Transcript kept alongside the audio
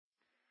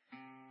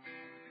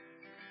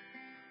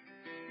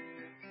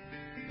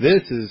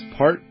This is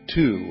part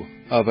 2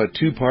 of a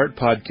 2-part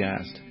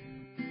podcast.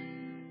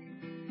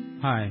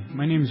 Hi,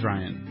 my name's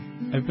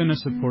Ryan. I've been a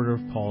supporter of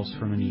Paul's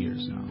for many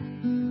years now.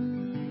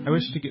 I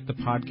wish to get the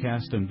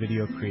podcast and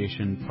video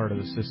creation part of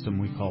the system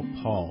we call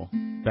Paul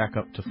back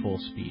up to full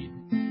speed.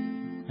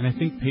 And I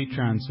think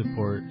Patreon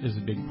support is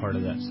a big part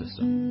of that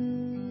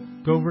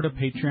system. Go over to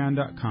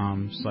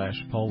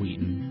patreon.com/Paul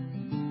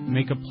Wheaton.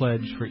 Make a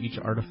pledge for each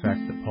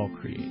artifact that Paul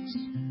creates.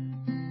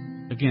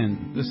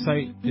 Again, the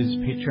site is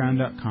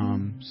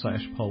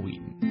patreon.com/Paul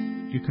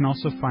Wheaton. You can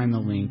also find the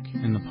link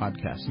in the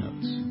podcast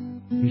notes.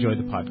 Enjoy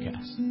the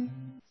podcast.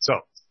 So,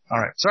 all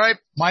right. Sorry,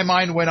 my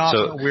mind went off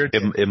on a weird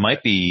thing. It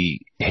might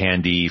be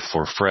handy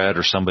for Fred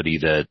or somebody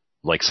that,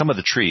 like, some of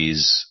the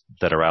trees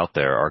that are out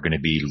there are going to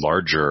be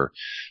larger.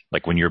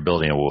 Like when you're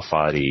building a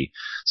Wofati,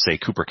 say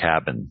Cooper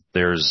Cabin,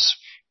 there's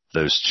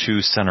those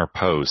 2 center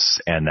posts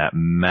and that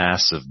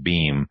massive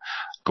beam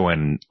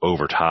going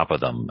over top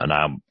of them. And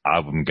I'm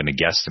going to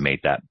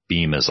guesstimate that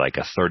beam is like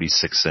a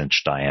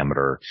 36-inch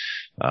diameter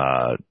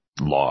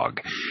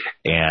log.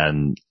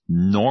 And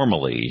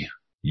normally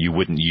you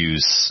wouldn't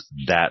use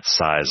that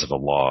size of a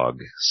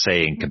log.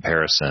 Say in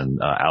comparison,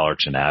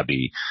 Allerton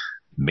Abbey,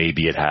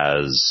 maybe it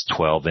has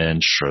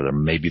 12-inch, or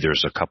maybe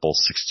there's a couple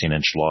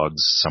 16-inch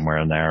logs somewhere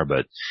in there.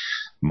 But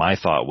my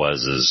thought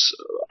is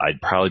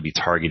I'd probably be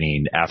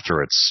targeting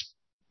after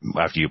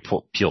you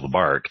peel the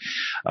bark,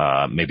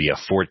 maybe a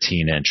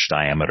 14-inch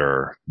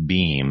diameter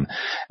beam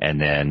and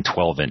then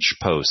 12-inch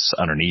posts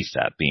underneath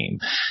that beam.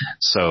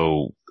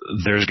 So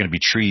there's going to be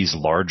trees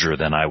larger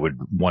than I would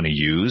want to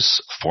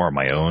use for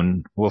my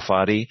own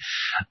Wofati.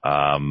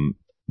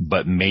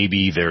 But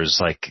maybe there's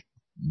like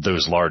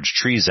those large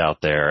trees out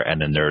there, and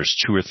then there's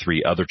 2 or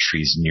 3 other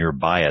trees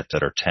nearby it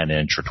that are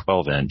 10-inch or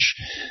 12-inch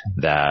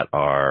that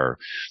are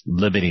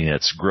limiting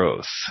its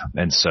growth.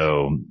 And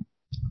so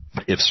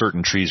if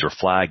certain trees are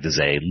flagged as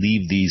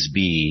leave these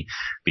be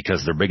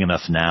because they're big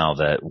enough now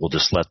that we'll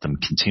just let them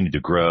continue to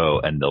grow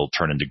and they'll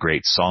turn into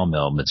great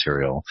sawmill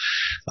material.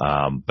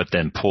 But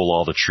then pull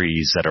all the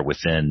trees that are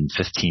within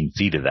 15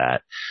 feet of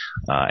that,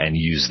 and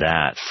use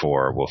that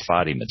for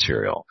Wofati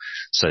material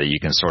so that you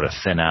can sort of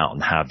thin out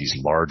and have these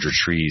larger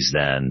trees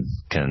then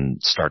can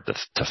start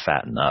to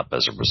fatten up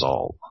as a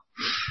result.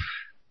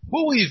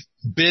 What we've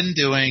been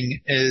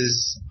doing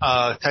is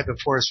a type of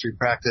forestry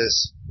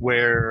practice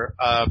where,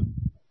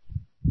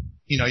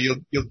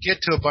 you'll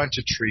get to a bunch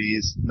of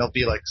trees and there'll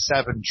be like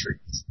 7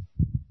 trees.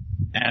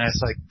 And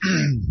it's like,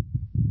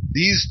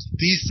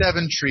 these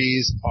 7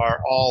 trees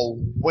are all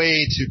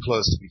way too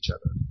close to each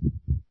other.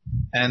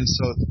 And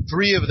so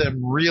 3 of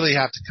them really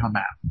have to come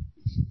out.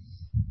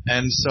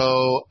 And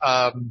so,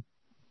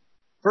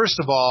 first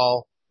of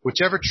all,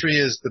 whichever tree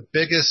is the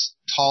biggest,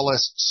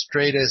 tallest,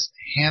 straightest,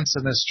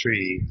 handsomest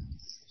tree,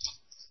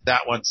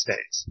 that one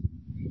stays.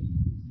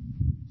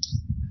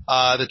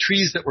 The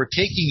trees that we're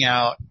taking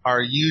out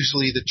are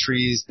usually the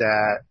trees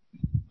that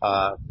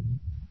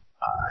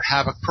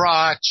have a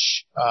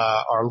crotch,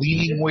 are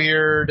leaning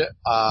weird, things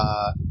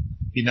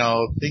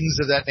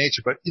of that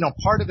nature. But,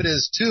 part of it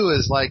is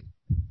like,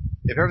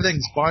 if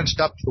everything's bunched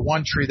up to the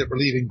one tree that we're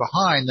leaving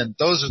behind, then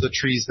those are the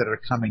trees that are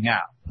coming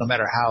out, no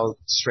matter how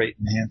straight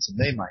and handsome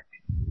they might be.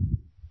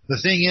 The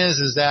thing is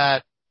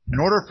that in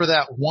order for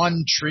that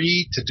one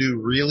tree to do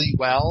really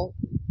well,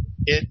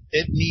 it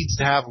needs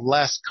to have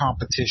less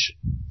competition.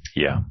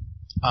 Yeah.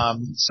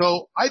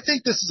 So I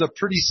think this is a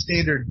pretty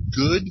standard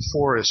good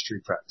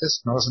forestry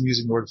practice. Notice I'm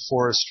using the word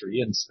forestry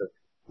instead of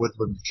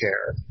woodland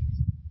care.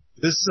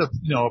 This is a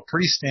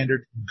pretty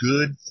standard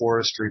good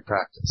forestry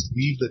practice.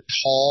 Leave the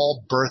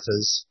tall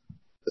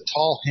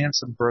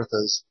handsome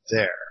berthas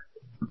there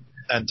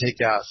and take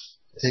out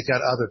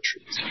other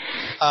trees.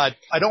 I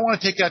don't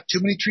want to take out too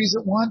many trees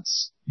at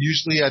once.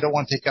 Usually I don't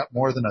want to take out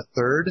more than a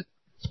third.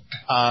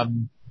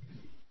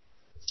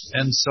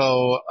 And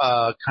so,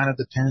 kind of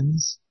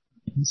depends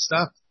and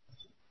stuff.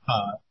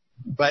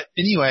 But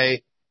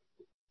anyway,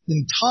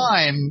 in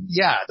time,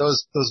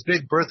 those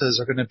big berthas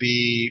are going to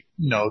be,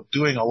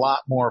 doing a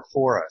lot more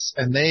for us.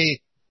 And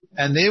they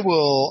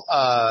will,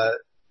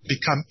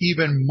 become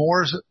even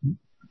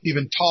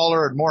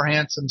taller and more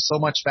handsome so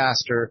much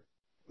faster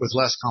with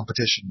less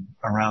competition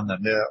around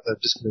them. They're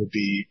just going to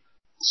be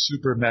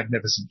super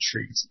magnificent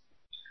trees.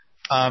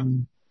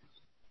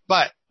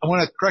 But I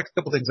want to correct a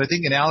couple things. I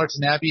think in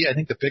Allerton Abbey, I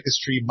think the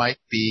biggest tree might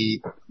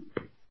be,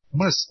 I'm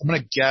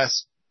going to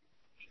guess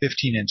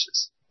 15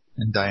 inches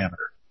in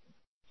diameter.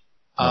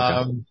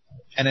 Okay.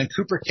 And in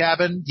Cooper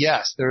Cabin,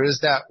 yes, there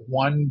is that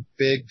one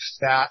big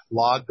fat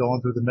log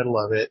going through the middle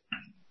of it.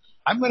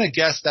 I'm going to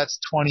guess that's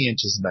 20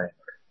 inches in diameter.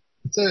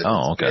 It's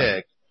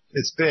big.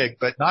 It's big,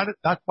 but not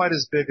quite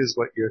as big as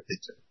what you're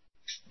thinking.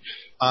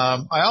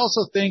 I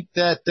also think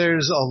that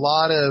there's a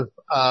lot of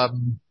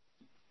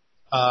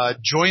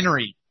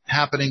joinery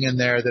happening in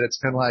there that it's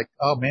kind of like,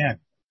 oh man,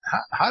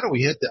 how do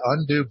we hit the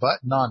undo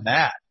button on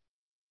that?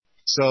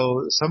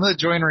 So some of the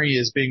joinery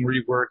is being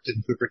reworked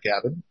in Cooper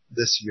Cabin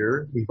this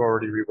year. We've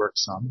already reworked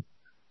some.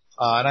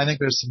 And I think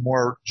there's some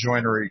more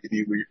joinery to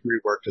be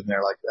reworked in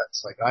there like that.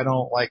 It's like, I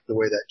don't like the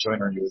way that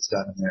joinery was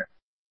done in there.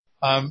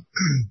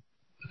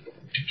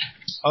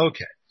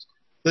 Okay.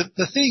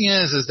 The thing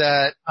is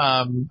that,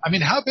 how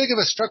big of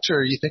a structure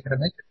are you thinking of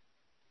making?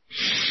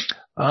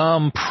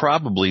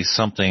 Probably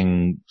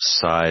something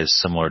size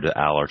similar to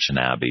Allerton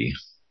Abbey.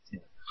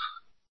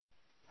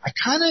 I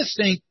kind of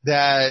think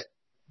that,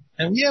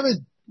 and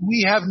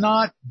we have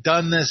not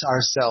done this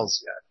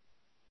ourselves yet,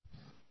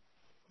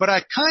 but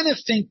I kind of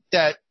think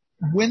that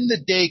when the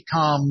day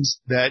comes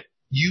that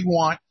you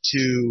want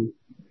to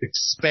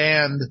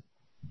expand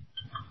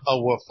a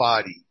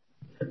Wofati,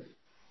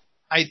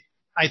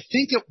 I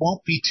think it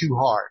won't be too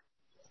hard.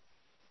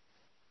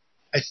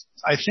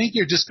 I think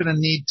you're just going to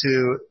need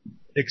to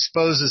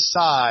expose a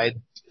side,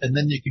 and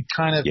then you can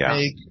kind of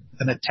make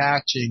an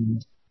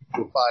attaching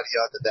Wofati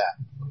onto that.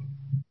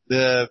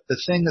 The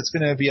thing that's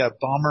going to be a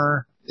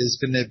bummer is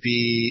going to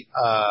be,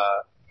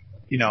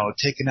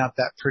 taking out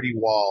that pretty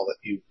wall that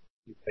you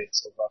made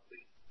so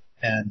lovely,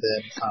 and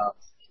then,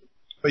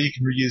 but you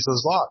can reuse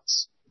those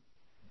logs.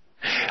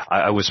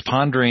 I was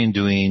pondering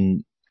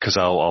doing. Cause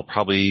I'll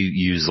probably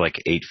use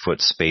like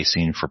 8-foot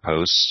spacing for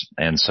posts.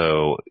 And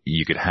so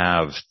you could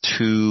have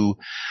 2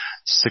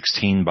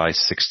 16 by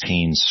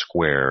 16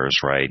 squares,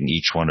 right? And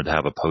each one would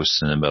have a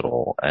post in the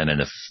middle. And then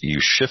if you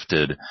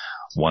shifted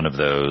one of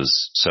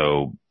those,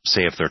 so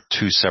say if they're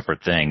 2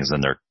 separate things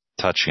and they're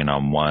touching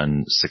on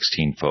one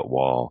 16-foot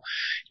wall,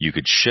 you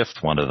could shift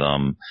one of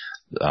them,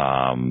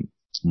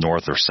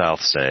 north or south,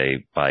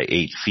 say, by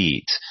 8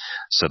 feet.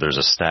 So there's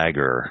a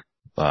stagger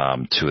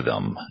to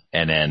them.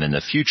 And then in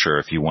the future,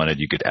 if you wanted,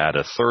 you could add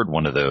a third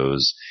one of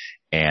those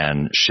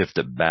and shift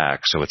it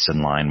back so it's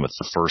in line with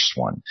the first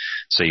one.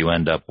 So you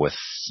end up with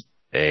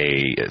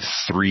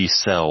 3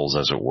 cells,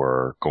 as it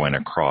were, going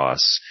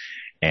across.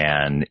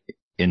 And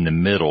in the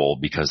middle,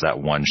 because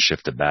that one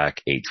shifted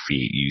back 8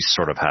 feet, you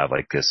sort of have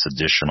like this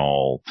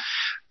additional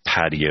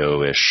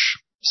patio-ish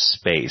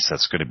space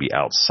that's going to be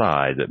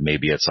outside, that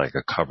maybe it's like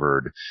a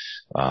covered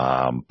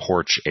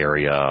porch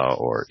area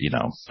or,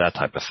 that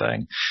type of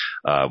thing.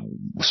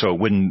 So it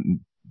wouldn't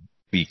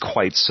be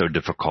quite so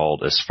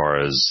difficult as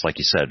far as, like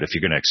you said, if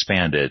you're going to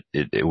expand it,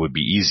 it would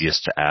be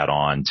easiest to add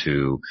on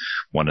to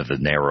one of the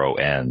narrow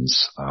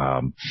ends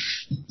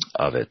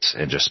of it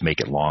and just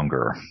make it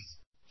longer.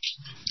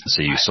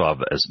 So you still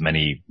have as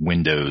many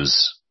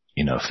windows,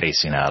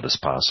 facing out as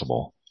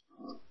possible.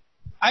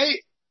 I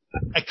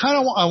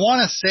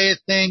want to say a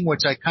thing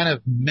which I kind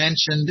of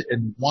mentioned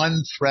in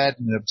one thread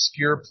in an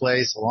obscure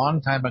place a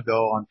long time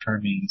ago on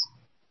Termes.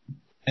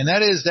 And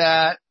that is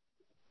that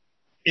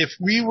if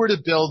we were to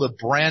build a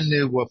brand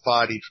new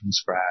Wofati from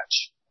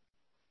scratch,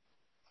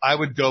 I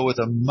would go with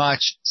a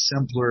much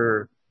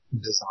simpler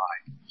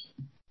design.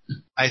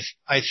 I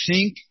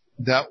think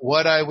that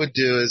what I would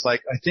do is I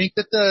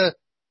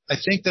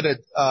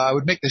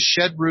would make the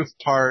shed roof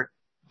part,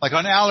 like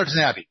on Allerton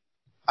Abbey,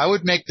 I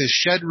would make the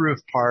shed roof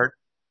part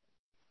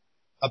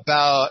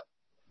about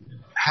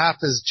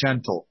half as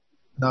gentle.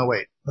 No,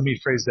 wait. Let me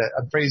phrase that.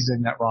 I'm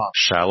phrasing that wrong.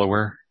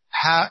 Shallower?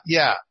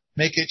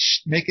 Make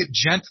it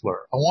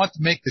gentler. I want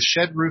to make the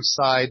shed roof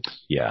side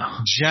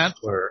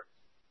gentler.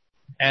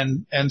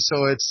 And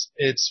so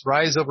its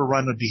rise over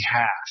run would be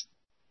half.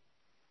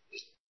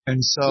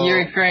 And so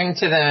you're referring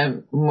to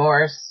the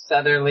more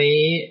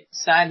southerly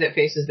side that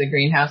faces the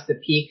greenhouse, the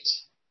peaked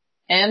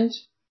end?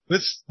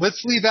 Let's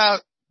leave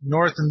out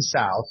north and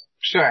south.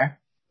 Sure.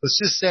 Let's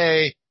just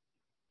say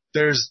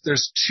there's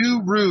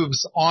 2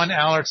 roofs on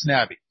Allerton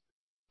Abbey.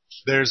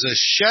 There's a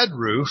shed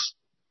roof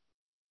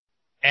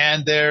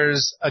and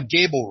there's a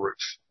gable roof.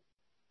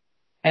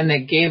 And the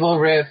gable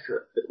roof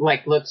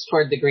looks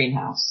toward the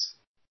greenhouse.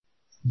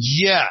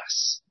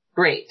 Yes.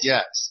 Great.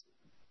 Yes.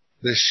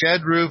 The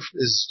shed roof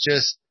is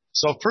just,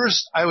 so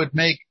first I would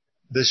make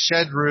the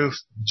shed roof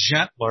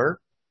gentler,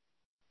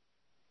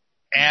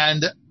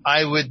 and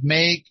I would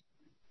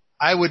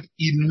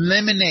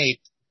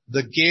eliminate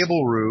the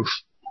gable roof,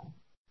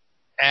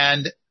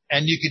 and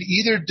you could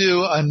either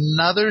do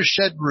another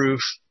shed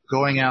roof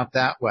going out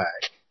that way.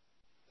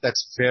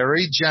 That's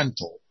very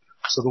gentle.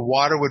 So the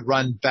water would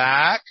run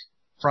back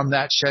from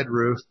that shed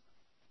roof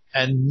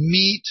and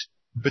meet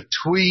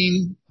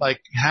between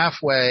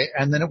halfway,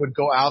 and then it would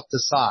go out the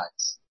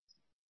sides.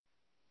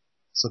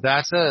 So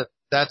that's a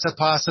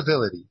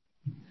possibility.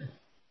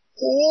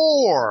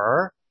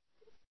 Or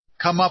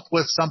come up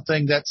with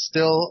something that's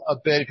still a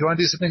bit, if you want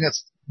to do something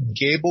that's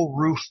gable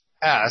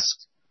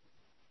roof-esque,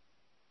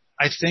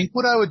 I think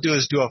what I would do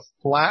is do a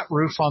flat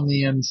roof on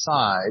the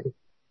inside,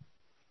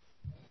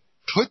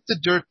 put the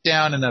dirt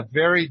down in a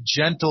very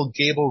gentle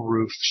gable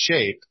roof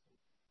shape,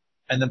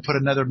 and then put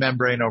another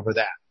membrane over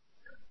that.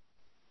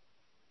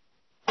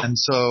 And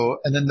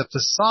then the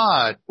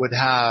facade would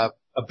have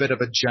a bit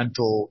of a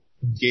gentle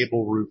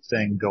gable roof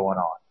thing going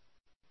on.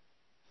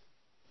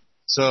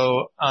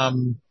 So,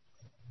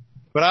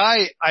 but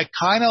I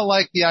kind of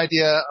like the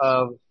idea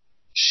of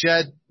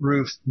shed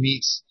roof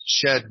meets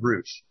shed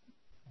roof,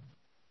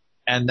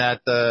 and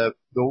that the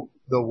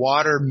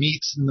water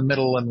meets in the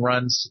middle and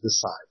runs to the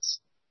sides.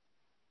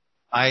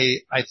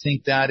 I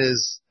think that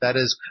is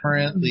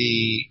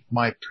currently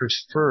my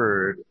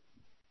preferred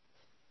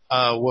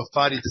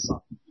Wafati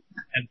design.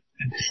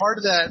 And part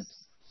of that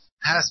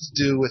has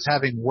to do with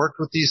having worked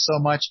with these so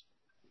much.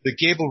 The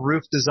gable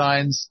roof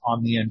designs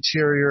on the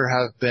interior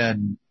have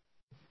been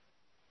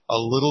a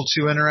little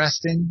too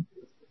interesting,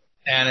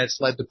 and it's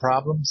led to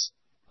problems.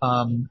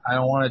 I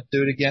don't want to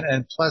do it again.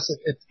 And plus,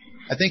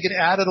 I think it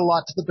added a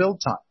lot to the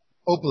build time.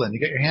 Oberlin, you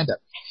got your hand up.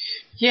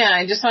 Yeah,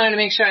 I just wanted to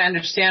make sure I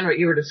understand what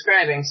you were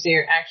describing. So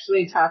you're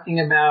actually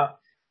talking about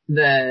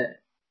the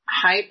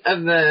height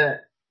of the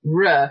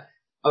roof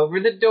over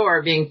the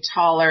door being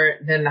taller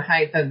than the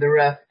height of the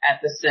roof at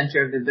the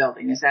center of the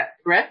building. Is that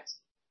correct?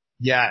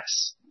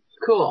 Yes.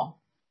 Cool.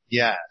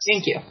 Yes.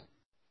 Thank you.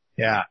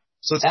 Yeah.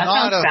 So it's that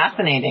not sounds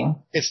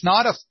fascinating. It's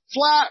not a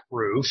flat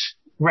roof.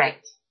 Right.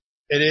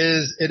 It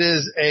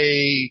is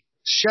a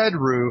shed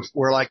roof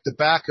where like the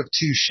back of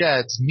two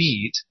sheds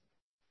meet.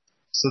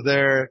 So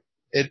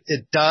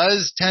it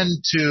does tend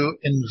to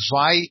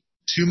invite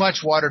too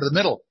much water to the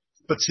middle.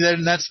 But see,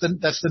 then that's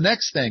the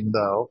next thing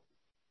though,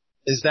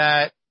 is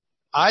that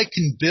I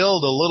can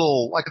build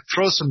I could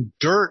throw some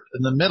dirt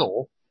in the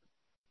middle,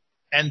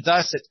 and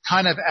thus it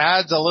kind of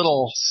adds a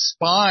little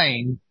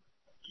spine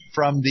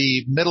from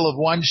the middle of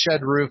one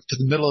shed roof to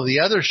the middle of the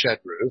other shed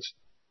roof.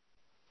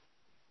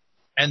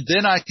 And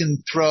then I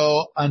can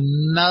throw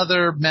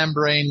another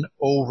membrane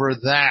over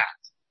that.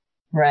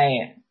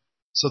 Right.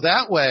 So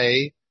that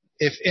way,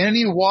 if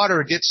any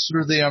water gets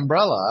through the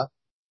umbrella,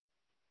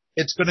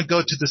 it's going to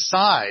go to the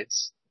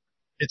sides.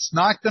 It's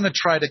not going to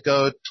try to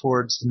go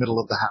towards the middle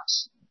of the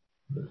house.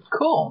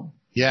 Cool.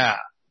 Yeah.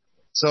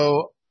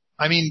 So,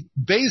 I mean,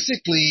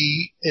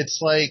 basically, it's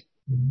like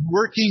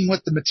working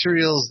with the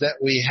materials that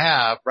we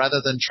have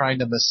rather than trying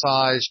to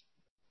massage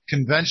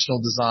conventional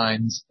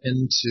designs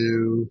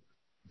into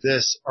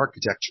this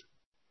architecture.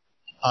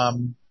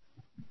 All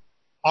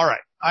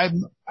right.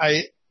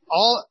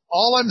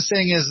 All I'm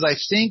saying is I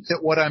think that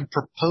what I'm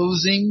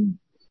proposing,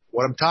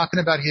 what I'm talking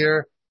about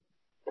here,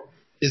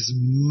 is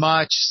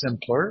much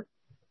simpler,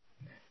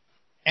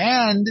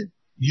 and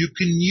you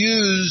can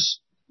use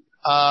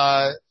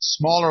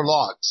smaller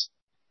logs,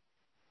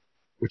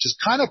 which is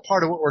kind of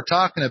part of what we're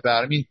talking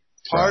about. I mean,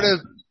 part of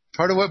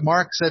what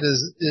Mark said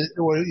is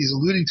what he's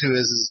alluding to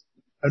is,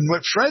 and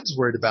what Fred's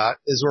worried about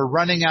is we're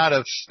running out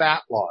of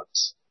fat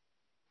logs,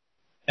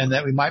 and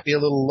that we might be a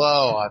little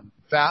low on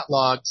fat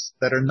logs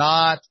that are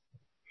not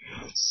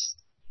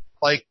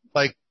like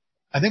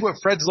I think what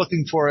Fred's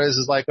looking for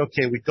is like,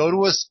 okay, we go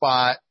to a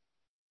spot,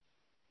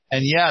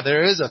 and yeah,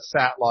 there is a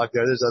fat log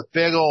there. There's a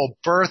big old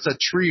Bertha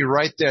tree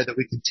right there that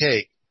we can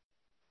take.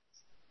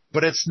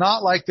 But it's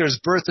not like there's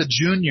Bertha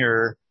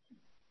Jr.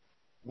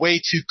 way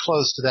too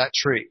close to that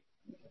tree.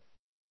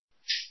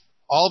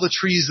 All the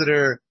trees that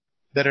are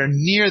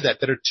near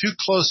that are too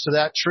close to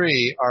that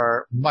tree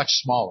are much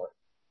smaller.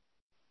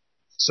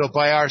 So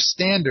by our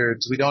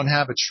standards, we don't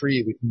have a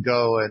tree we can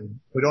go and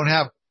we don't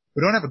have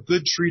a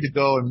good tree to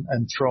go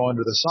and throw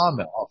under the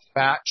sawmill, a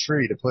fat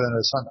tree to put under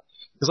the sawmill.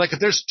 Because like if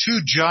there's two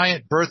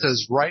giant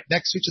Berthas right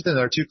next to each other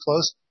that are too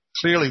close,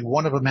 clearly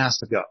one of them has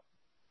to go.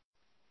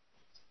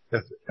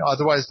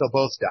 Otherwise they'll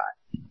both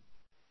die.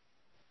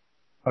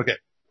 Okay.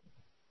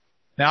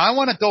 Now I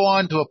want to go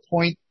on to a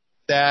point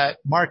that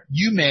Mark,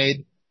 you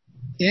made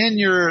in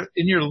your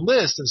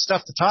list of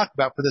stuff to talk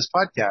about for this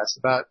podcast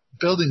about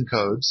building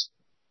codes.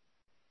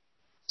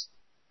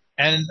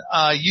 And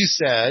you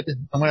said,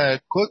 I'm going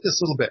to quote this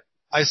a little bit.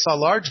 I saw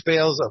large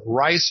bales of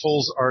rice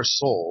hulls are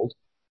sold,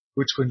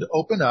 which when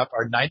open up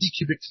are 90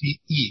 cubic feet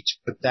each,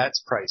 but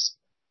that's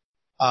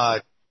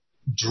pricey.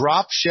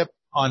 Drop ship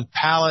on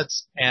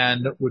pallets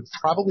and would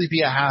probably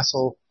be a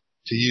hassle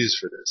to use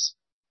for this.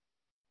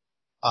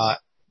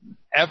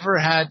 Ever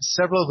had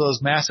several of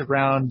those massive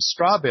round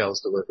straw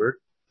bales delivered,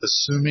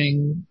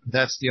 assuming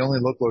that's the only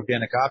local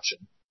organic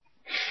option.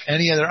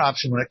 Any other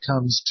option when it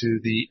comes to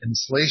the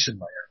insulation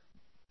layer.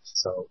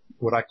 So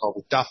what I call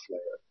the duff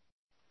layer.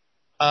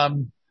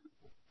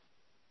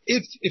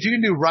 If you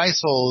can do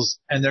rice hulls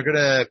and they're going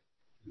to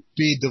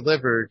be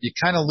delivered, you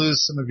kind of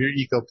lose some of your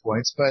eco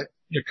points, but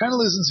you're kind of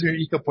losing some of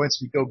your eco points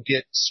if you go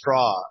get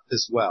straw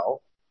as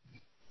well.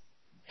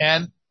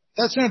 And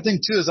that's another thing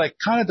too, is I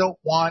kind of don't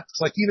want,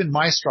 like even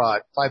my straw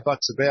at $5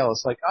 a bale,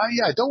 it's like, oh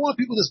yeah, I don't want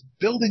people just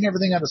building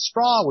everything out of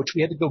straw, which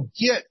we had to go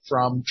get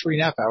from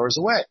 3.5 hours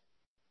away.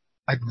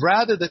 I'd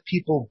rather that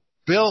people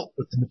built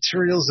with the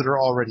materials that are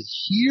already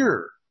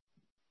here.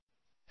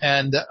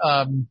 And,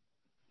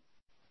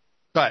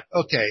 but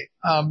okay,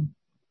 I'm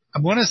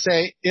going to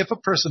say if a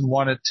person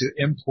wanted to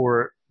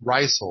import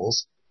rice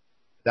hulls,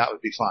 that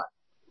would be fine.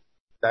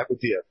 That would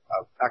be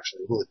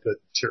actually a really good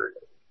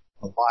material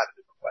in a lot of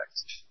different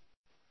ways.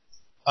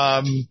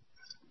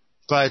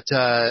 But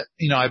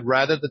I'd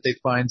rather that they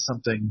find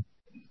something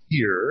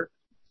here.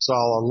 So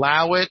I'll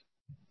allow it,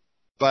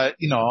 but,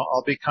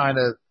 I'll be kind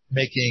of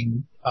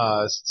making,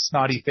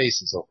 snotty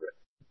faces over it.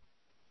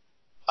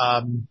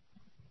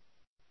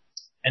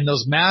 And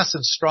those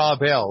massive straw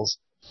bales,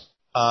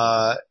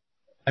 I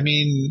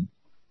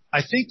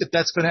think that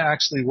that's going to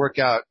actually work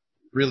out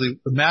really,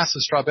 the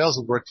massive straw bales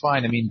will work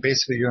fine. I mean,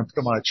 basically you're going to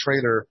put them on a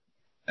trailer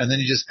and then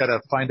you just got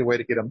to find a way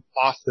to get them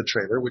off the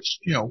trailer, which,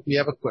 we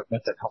have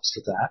equipment that helps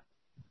with that.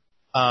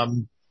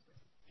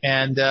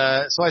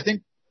 So I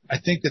think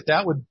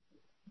that would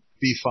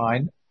be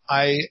fine.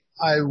 I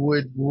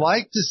would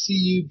like to see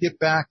you get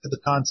back to the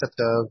concept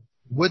of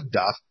wood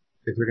duff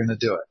if you're going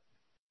to do it.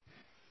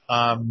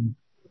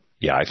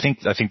 Yeah, I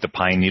think the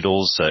pine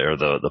needles or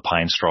the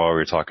pine straw we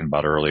were talking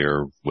about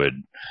earlier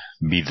would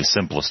be the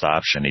simplest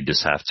option. You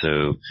just have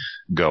to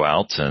go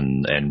out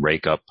and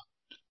rake up,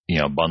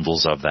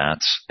 bundles of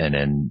that and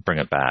then bring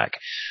it back.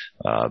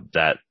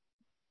 That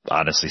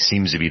honestly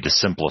seems to be the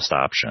simplest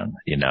option.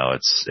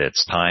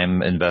 It's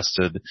time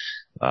invested,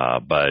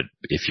 but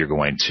if you're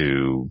going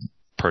to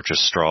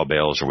purchase straw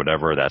bales or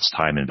whatever, that's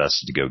time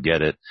invested to go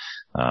get it.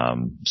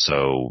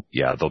 So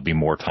yeah, there'll be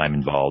more time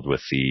involved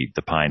with the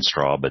pine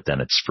straw, but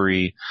then it's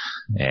free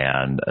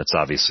and it's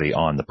obviously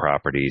on the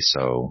property.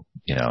 So,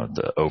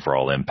 the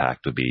overall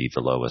impact would be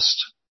the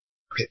lowest.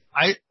 Okay.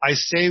 I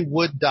say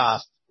wood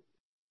duff.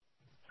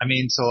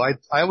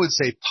 I would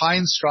say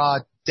pine straw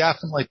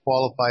definitely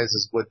qualifies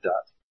as wood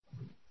duff.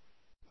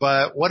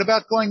 But what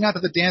about going out to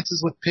the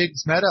Dances with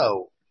Pigs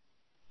Meadow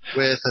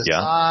with a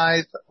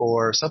scythe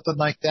or something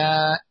like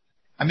that?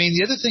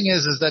 The other thing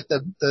is that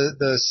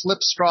the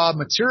slip straw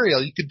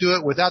material, you could do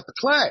it without the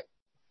clay.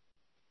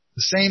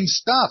 The same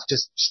stuff,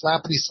 just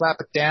slap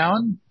it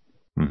down.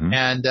 Mm-hmm.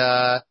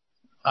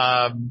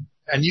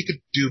 And you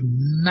could do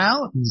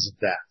mountains of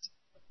that.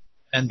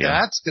 And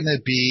that's going to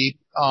be,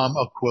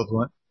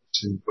 equivalent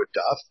to wood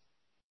duff.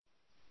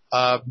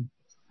 How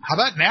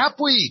about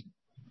knapweed?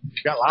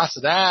 You got lots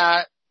of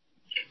that.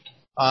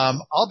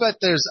 I'll bet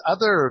there's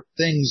other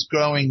things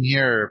growing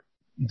here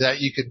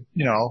that you could,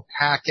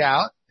 hack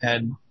out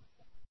and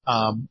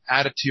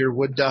add it to your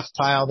wood duff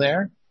pile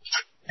there.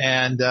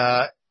 And,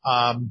 that'll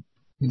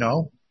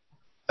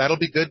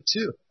be good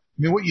too.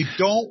 What you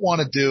don't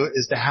want to do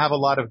is to have a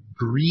lot of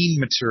green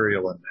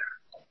material in there.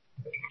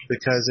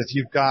 Because if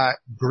you've got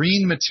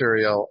green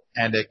material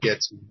and it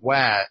gets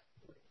wet,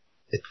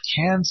 it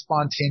can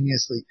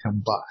spontaneously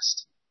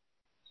combust.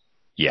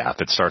 Yeah,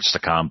 if it starts to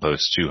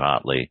compost too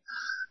hotly,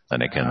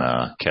 then it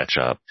can catch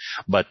up.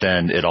 But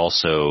then it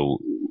also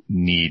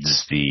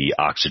needs the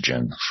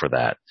oxygen for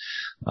that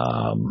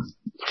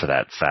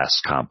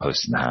fast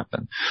composting to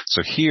happen.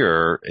 So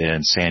here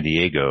in San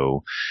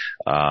Diego,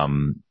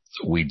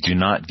 we do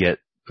not get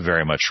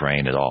very much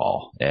rain at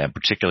all, and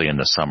particularly in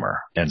the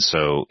summer. And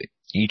so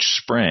each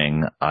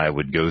spring I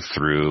would go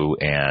through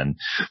and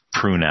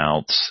prune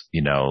out,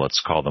 let's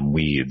call them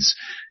weeds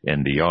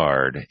in the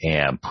yard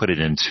and put it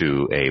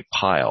into a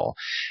pile.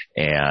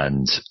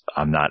 And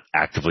I'm not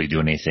actively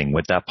doing anything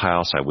with that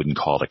pile, so I wouldn't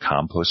call it a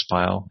compost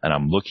pile. And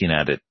I'm looking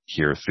at it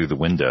here through the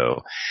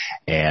window,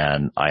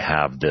 and I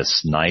have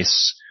this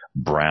nice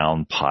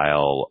brown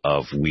pile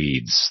of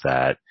weeds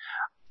that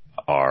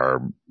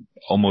are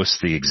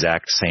almost the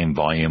exact same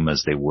volume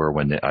as they were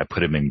when I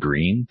put them in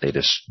green.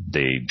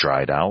 They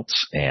dried out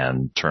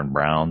and turned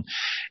brown,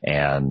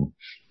 and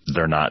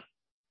they're not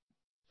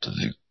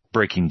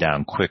breaking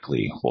down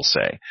quickly, we'll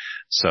say.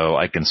 So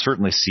I can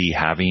certainly see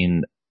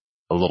having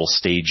a little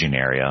staging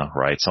area,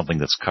 right? Something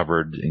that's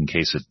covered in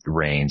case it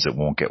rains, it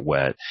won't get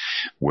wet,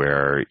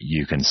 where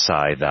you can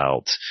scythe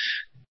out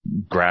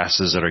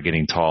grasses that are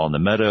getting tall in the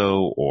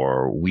meadow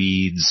or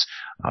weeds,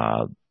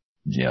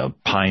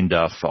 pine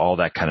duff, all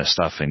that kind of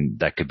stuff, and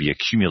that could be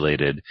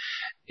accumulated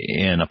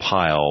in a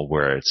pile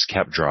where it's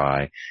kept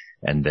dry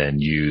and then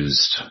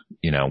used,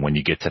 when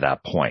you get to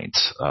that point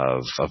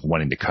of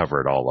wanting to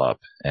cover it all up,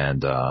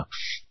 and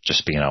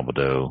just being able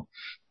to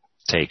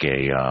take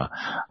a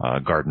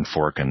garden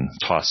fork and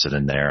toss it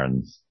in there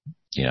and,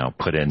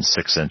 put in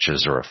 6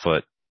 inches or a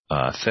foot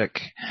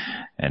thick,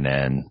 and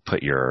then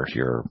put your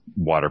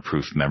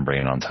waterproof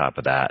membrane on top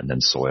of that, and then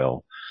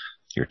soil,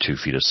 your 2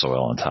 feet of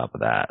soil on top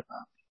of that.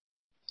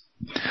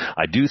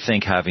 I do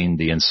think having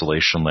the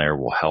insulation layer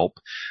will help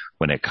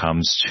when it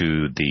comes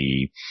to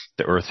the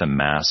earthen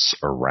mass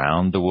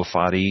around the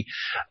wofati,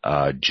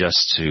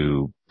 just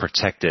to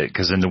protect it.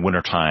 Because in the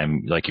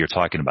wintertime, like you're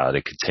talking about,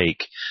 it could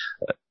take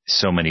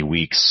so many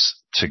weeks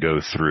to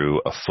go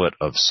through a foot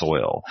of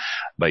soil,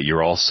 but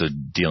you're also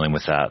dealing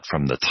with that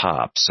from the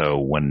top. So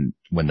when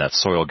that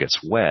soil gets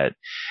wet,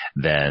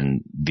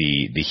 then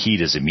the heat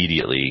is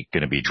immediately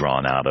going to be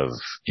drawn out of,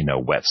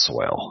 wet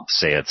soil.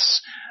 Say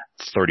it's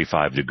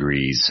 35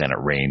 degrees and it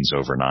rains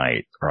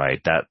overnight, right?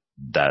 That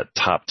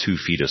top 2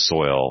 feet of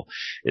soil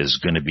is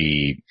going to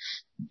be,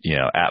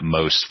 at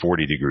most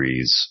 40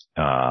 degrees,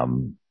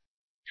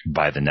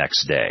 by the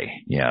next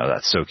day,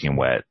 that's soaking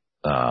wet,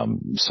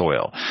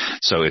 soil.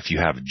 So if you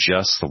have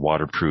just the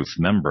waterproof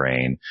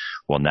membrane,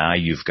 well, now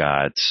you've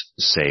got,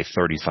 say,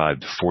 35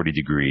 to 40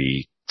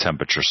 degree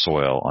temperature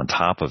soil on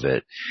top of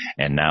it,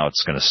 and now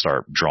it's going to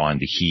start drawing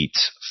the heat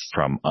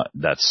from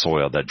that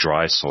soil, that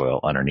dry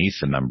soil underneath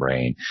the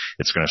membrane.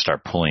 It's going to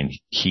start pulling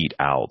heat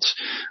out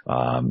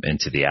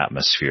into the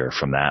atmosphere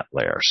from that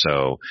layer.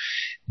 So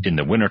in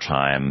the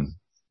wintertime,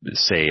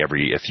 say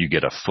if you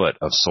get a foot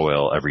of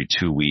soil every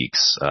 2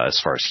 weeks,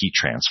 as far as heat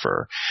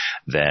transfer,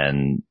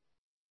 then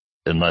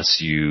unless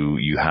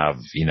you have,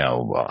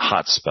 a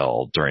hot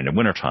spell during the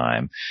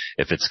wintertime,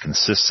 if it's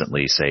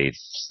consistently, say,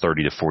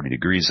 30 to 40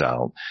 degrees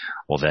out,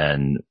 well,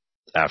 then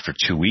after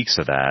 2 weeks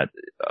of that,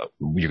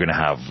 you're going to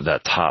have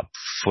that top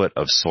foot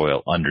of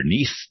soil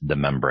underneath the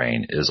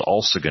membrane is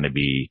also going to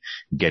be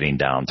getting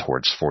down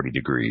towards 40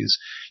 degrees.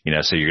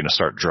 So you're going to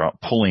start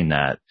pulling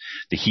the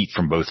heat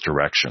from both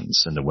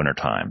directions in the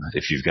wintertime.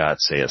 If you've got,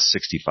 say, a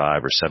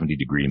 65 or 70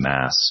 degree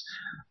mass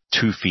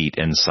 2 feet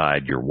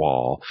inside your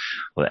wall,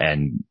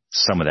 and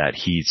some of that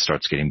heat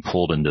starts getting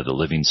pulled into the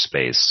living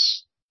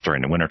space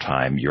during the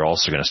wintertime, you're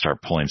also going to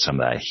start pulling some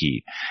of that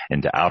heat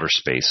into outer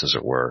space, as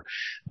it were,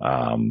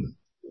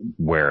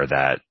 where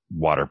that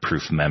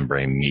waterproof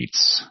membrane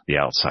meets the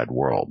outside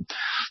world.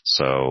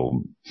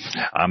 So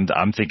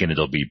I'm thinking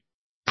it'll be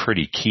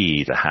pretty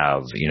key to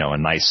have, a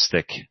nice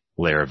thick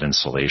layer of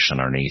insulation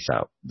underneath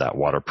that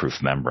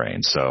waterproof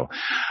membrane. So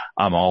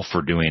I'm all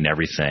for doing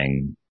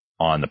everything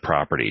on the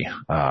property.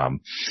 I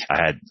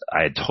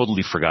had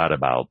totally forgot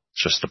about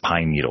just the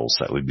pine needles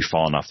that would be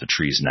falling off the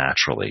trees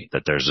naturally,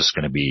 that there's just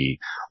going to be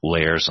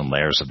layers and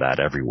layers of that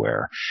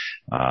everywhere.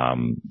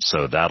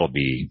 So that'll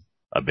be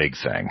a big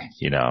thing.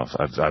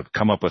 I've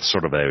come up with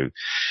sort of a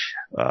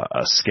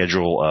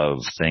schedule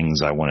of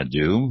things I want to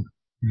do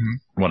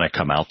when I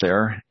come out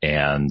there,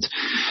 and,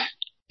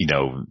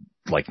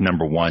 like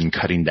number one,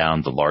 cutting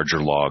down the larger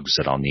logs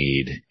that I'll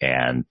need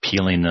and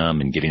peeling them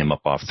and getting them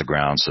up off the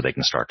ground so they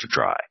can start to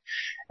dry.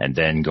 And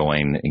then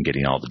going and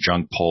getting all the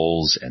junk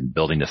poles and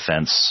building the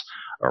fence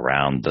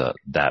around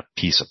that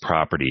piece of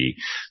property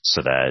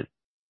so that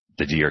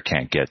the deer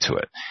can't get to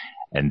it.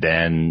 And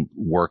then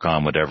work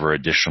on whatever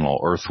additional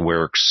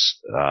earthworks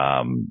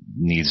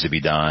needs to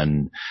be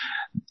done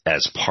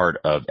as part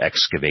of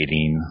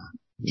excavating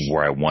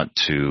where I want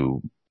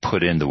to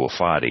put in the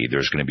Wofati.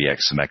 There's going to be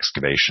some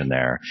excavation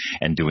there,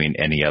 and doing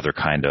any other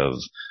kind of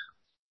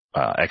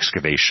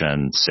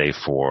excavation, say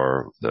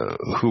for the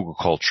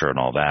hugelkultur and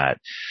all that,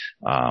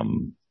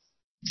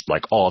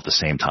 like all at the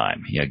same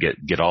time.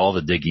 Get all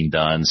the digging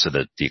done so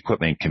that the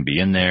equipment can be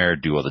in there,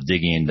 do all the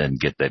digging, then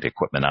get that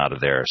equipment out of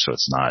there so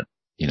it's not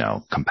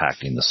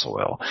compacting the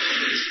soil.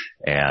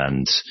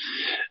 And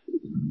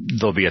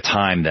there'll be a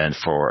time then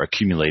for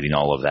accumulating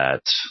all of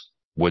that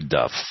wood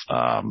duff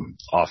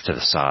off to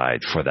the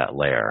side for that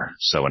layer.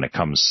 So when it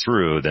comes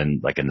through, then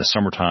like in the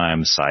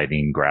summertime,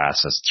 siding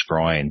grass as it's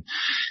growing,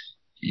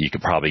 you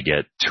could probably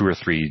get 2 or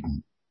 3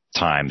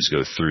 times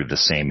go through the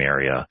same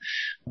area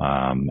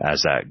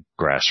as that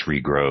grass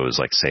regrows,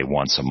 like say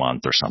once a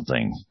month or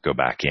something, go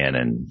back in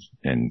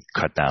and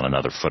cut down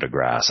another foot of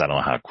grass. I don't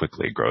know how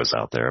quickly it grows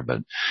out there, but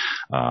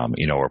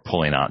or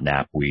pulling out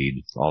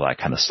knapweed, all that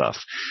kind of stuff,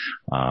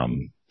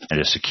 and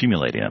just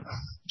accumulating it.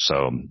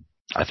 So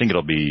I think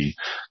there'll be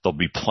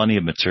plenty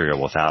of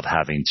material without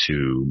having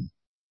to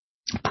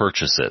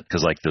purchase it,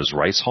 because like those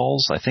rice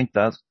hulls, I think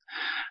that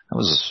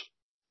was,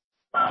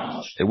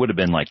 it would have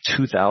been like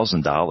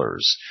 $2,000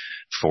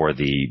 for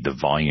the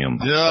volume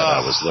that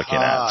I was looking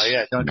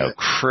at.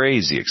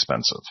 Crazy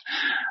expensive.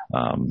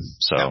 And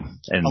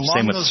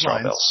same with the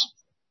straw bales.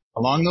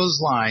 Along those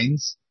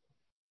lines,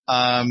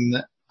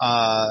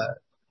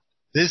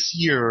 this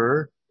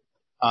year,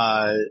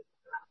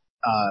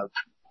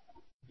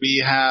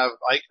 we have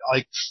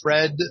like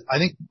Fred. I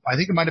think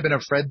it might have been a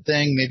Fred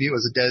thing. Maybe it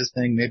was a Des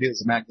thing. Maybe it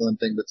was a Magdalene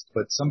thing.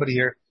 But somebody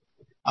here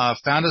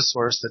found a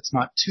source that's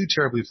not too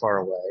terribly far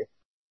away.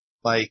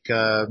 Like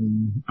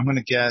I'm going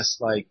to guess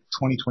like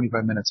 20,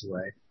 25 minutes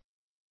away,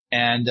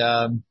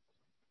 and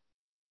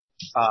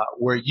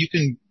where you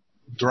can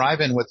drive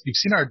in with. You've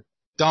seen our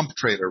dump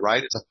trailer,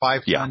 right? It's a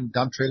 5-ton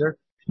dump trailer.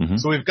 Mm-hmm.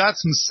 So we've got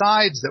some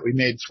sides that we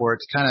made for it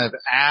to kind of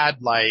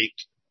add like,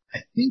 I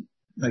think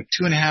like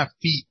 2.5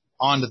 feet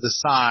onto the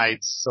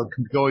sides so it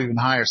can go even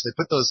higher. So they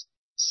put those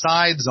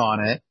sides on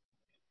it,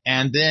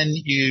 and then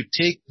you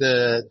take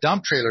the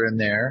dump trailer in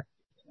there,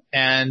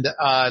 and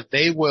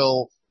they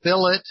will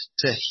fill it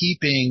to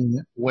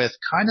heaping with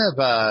kind of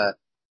a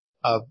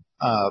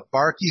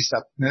barky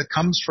stuff. And it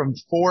comes from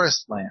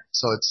forest land.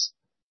 So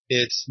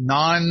it's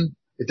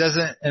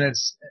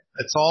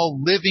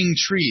all living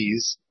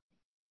trees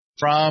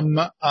from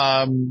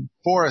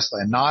forest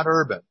land, not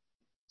urban.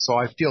 So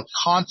I feel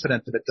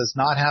confident that it does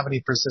not have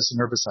any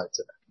persistent herbicides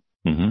in it.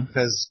 Mm-hmm.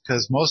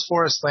 Because most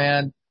forest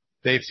land,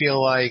 they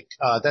feel like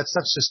that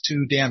stuff's just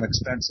too damn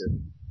expensive.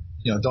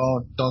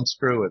 Don't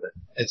screw with it.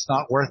 It's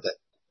not worth it.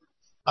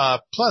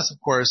 Plus, of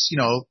course,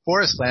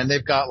 forest land,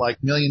 they've got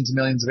like millions and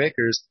millions of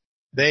acres.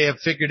 They have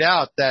figured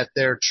out that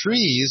their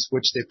trees,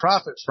 which they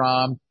profit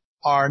from,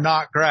 are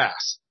not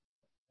grass.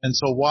 And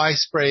so why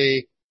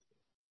spray,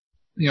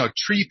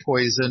 tree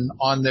poison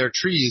on their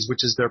trees,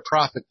 which is their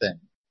profit thing?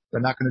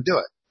 They're not going to do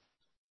it.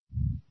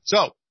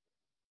 So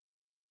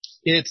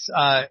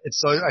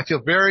so I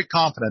feel very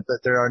confident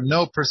that there are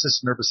no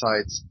persistent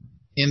herbicides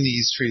in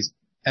these trees.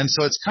 And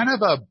so it's kind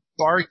of a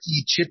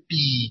barky,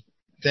 chippy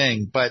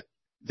thing, but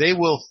they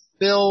will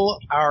fill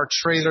our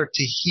trailer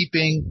to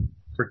heaping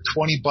for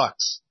 $20.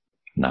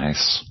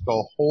 Nice.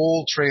 The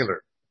whole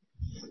trailer.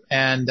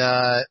 And,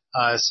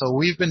 so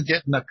we've been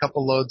getting a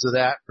couple loads of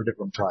that for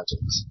different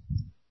projects.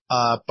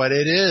 But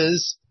it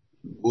is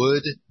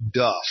wood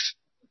duff.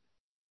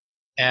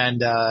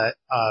 And,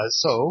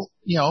 so,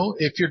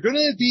 if you're going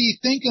to be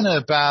thinking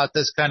about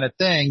this kind of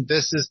thing,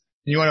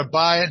 you want to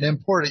buy it and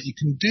import it, you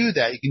can do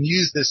that. You can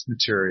use this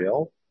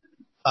material,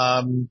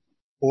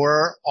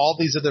 or all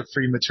these other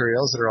free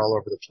materials that are all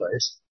over the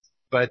place.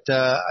 But,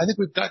 I think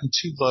we've gotten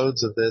 2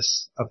 loads of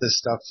this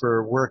stuff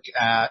for work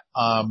at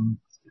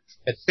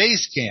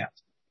base camp,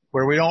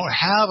 where we don't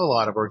have a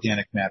lot of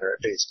organic matter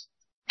at base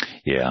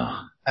camp.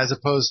 Yeah. As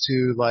opposed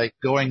to like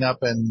going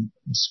up and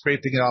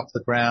scraping it off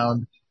the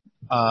ground,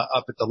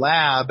 up at the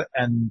lab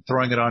and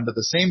throwing it onto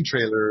the same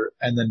trailer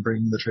and then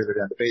bringing the trailer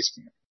down to base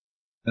camp.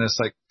 And it's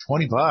like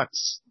 $20,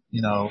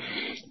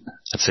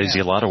 That saves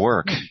you a lot of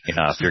work.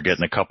 If you're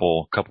getting a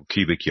couple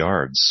cubic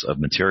yards of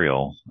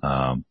material,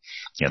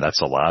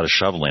 that's a lot of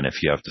shoveling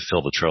if you have to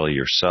fill the trailer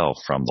yourself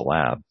from the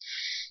lab.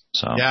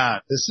 So yeah,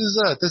 this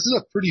is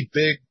a pretty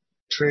big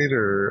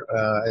trailer.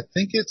 I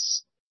think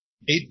it's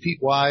 8 feet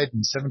wide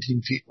and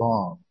 17 feet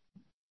long.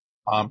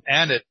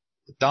 And it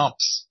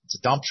dumps. It's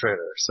a dump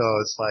trailer. So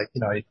it's like,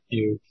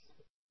 you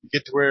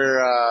get to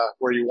where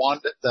you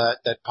want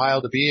that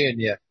pile to be and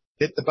you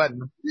hit the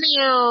button, and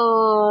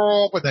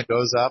it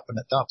goes up and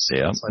it dumps.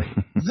 Yeah. It's like,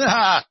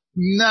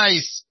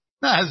 nice.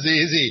 That's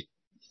easy.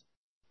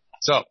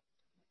 So,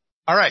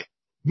 all right.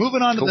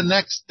 Moving on to the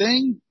next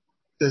thing.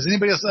 Does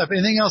anybody else have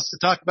anything else to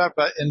talk about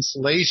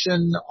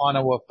insulation on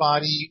a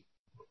Wofati?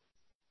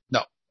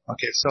 No.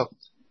 Okay. So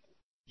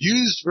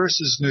used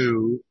versus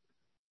new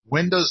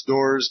windows,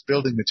 doors,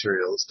 building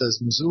materials. Does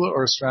Missoula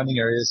or surrounding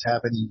areas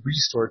have any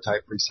restore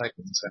type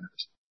recycling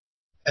centers?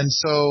 And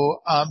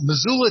so,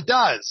 Missoula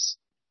does.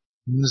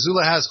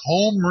 Missoula has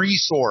Home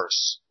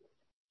Resource,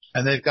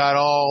 and they've got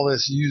all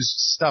this used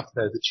stuff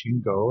there that you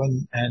can go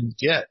and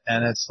get.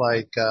 And it's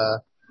like,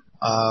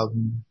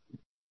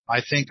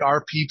 I think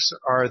our peeps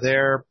are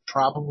there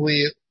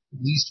probably at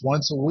least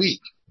once a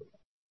week.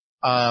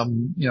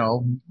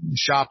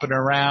 Shopping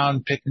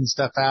around, picking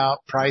stuff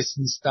out,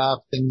 pricing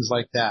stuff, things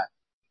like that.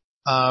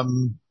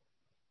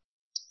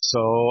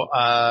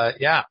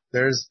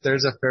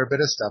 There's a fair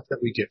bit of stuff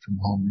that we get from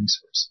Home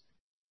Resource.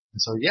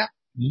 And so,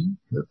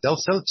 they'll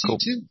sell it to you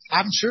too,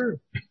 I'm sure.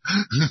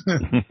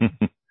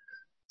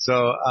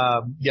 So,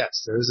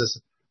 yes, there is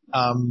this.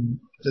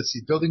 Let's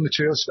see, building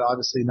materials should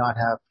obviously not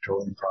have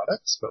petroleum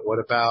products, but what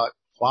about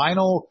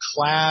vinyl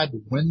clad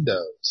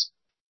windows?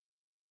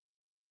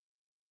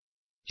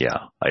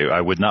 Yeah, I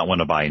would not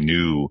want to buy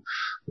new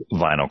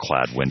vinyl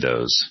clad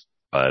windows,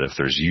 but if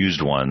there's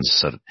used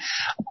ones,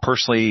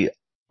 personally,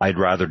 I'd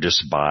rather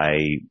just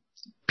buy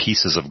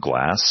pieces of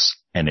glass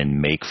and then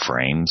make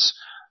frames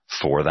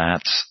for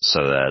that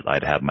so that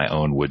I'd have my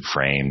own wood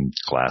frame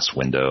glass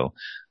window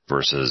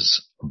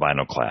versus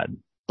vinyl clad.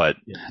 But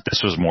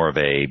this was more of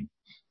a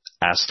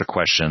ask the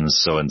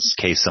questions, so in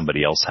case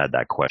somebody else had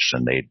that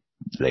question,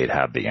 they'd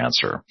have the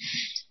answer.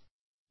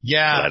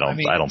 Yeah, but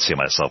I don't see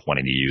myself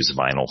wanting to use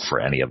vinyl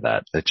for any of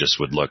that. It just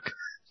would look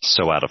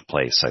so out of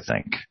place, I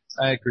think.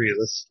 I agree.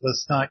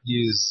 Let's not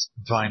use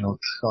vinyl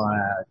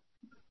clad.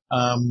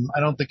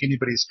 I don't think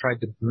anybody's tried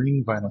to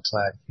bring vinyl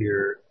clad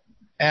here.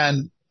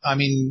 And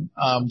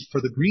for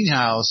the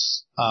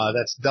greenhouse,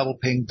 that's double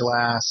pane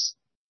glass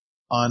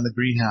on the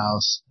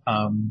greenhouse,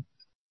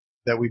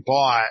 that we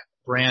bought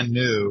brand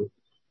new.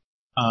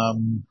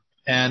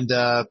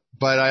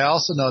 But I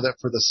also know that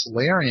for the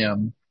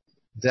solarium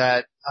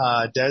that,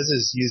 Des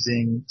is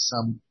using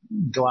some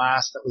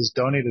glass that was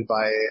donated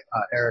by,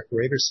 Eric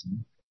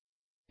Raderson.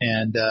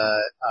 And,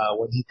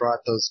 when he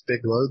brought those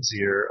big loads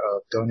here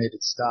of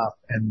donated stuff,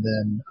 and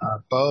then,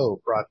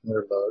 Bo brought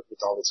another load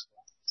with all this glass.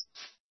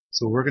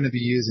 So we're going to be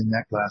using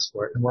that glass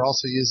for it. And we're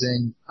also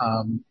using,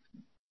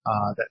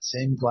 that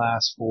same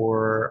glass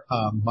for,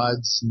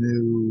 Mud's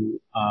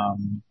new,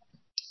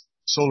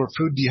 solar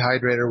food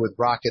dehydrator with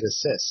rocket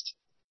assist.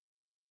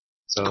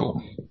 So,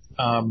 cool.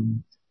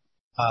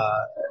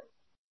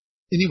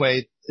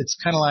 Anyway, it's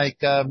kind of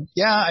like,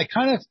 I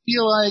kind of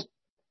feel like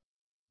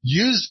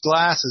used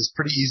glass is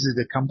pretty easy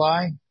to come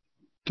by.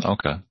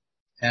 Okay.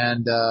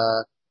 And,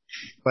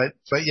 but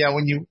yeah,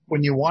 when you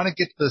want to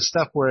get the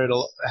stuff where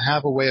it'll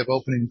have a way of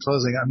opening and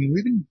closing,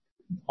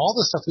 all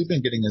the stuff we've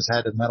been getting has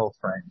had a metal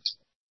framed.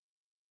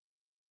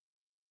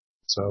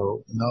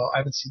 So, no, I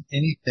haven't seen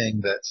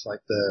anything that's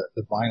like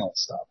the vinyl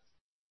stuff.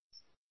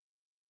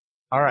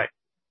 All right.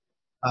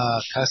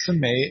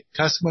 Custom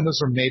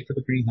windows are made for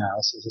the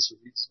greenhouse. Is this a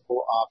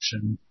reasonable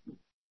option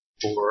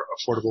for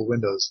affordable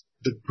windows?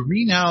 The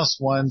greenhouse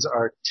ones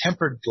are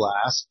tempered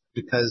glass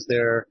because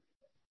they're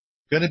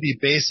going to be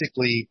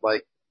basically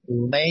like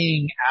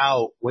laying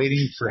out,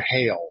 waiting for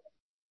hail.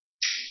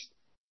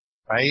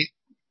 Right?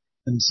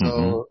 And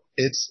so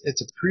it's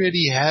a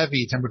pretty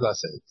heavy tempered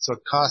glass. So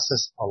it costs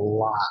us a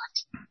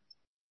lot.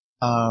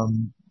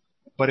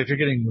 But if you're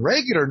getting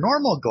regular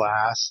normal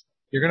glass,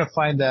 you're going to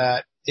find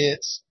that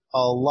it's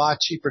a lot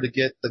cheaper to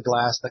get the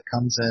glass that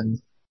comes in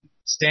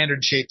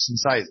standard shapes and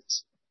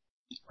sizes.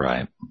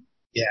 Right.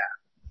 Yeah.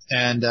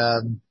 And,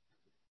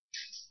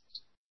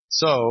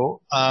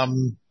 So,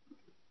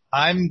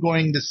 I'm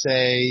going to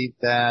say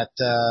that,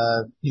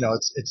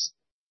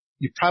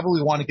 you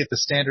probably want to get the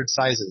standard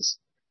sizes,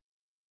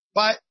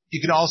 but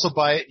you can also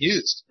buy it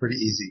used. Pretty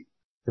easy,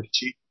 pretty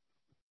cheap.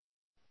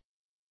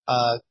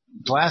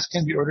 Glass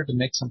can be ordered to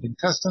make something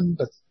custom,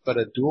 but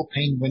a dual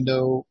pane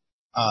window,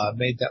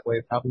 made that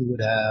way probably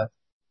would have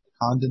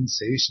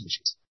condensation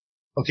issues.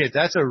 Okay,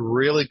 that's a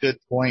really good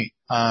point.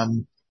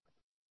 When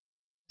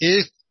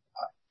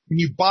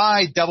you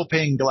buy double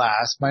pane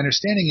glass, my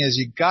understanding is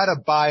you gotta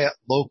buy it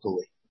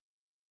locally.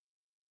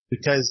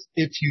 Because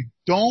if you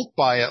don't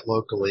buy it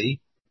locally,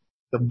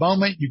 the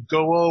moment you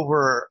go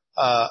over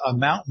a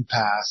mountain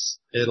pass,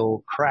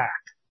 it'll crack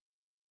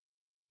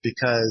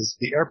because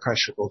the air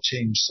pressure will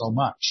change so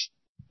much.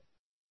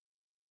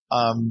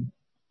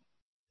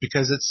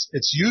 Because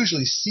it's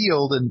usually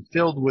sealed and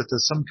filled with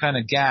some kind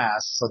of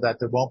gas so that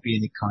there won't be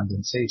any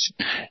condensation.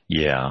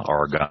 Yeah,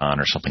 argon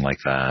or something like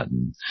that.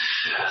 And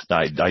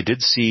I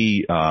did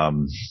see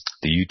the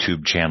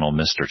YouTube channel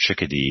Mr.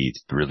 Chickadee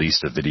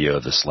released a video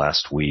this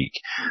last week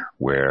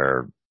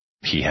where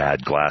he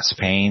had glass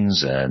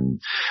panes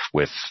and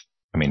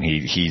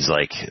he's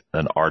like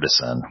an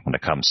artisan when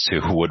it comes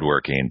to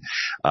woodworking,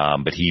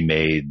 but he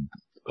made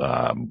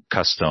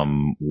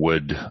custom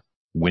wood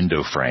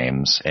window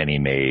frames, and he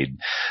made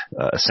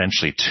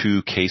essentially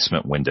two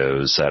casement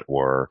windows that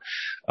were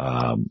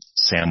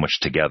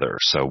sandwiched together.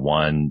 So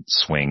one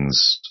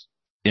swings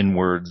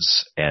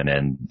inwards and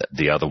then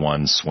the other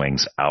one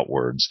swings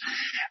outwards.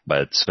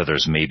 But so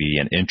there's maybe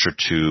an inch or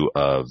two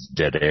of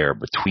dead air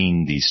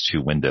between these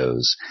two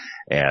windows.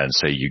 And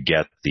so you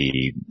get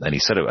and he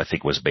said it, I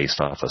think, was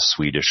based off a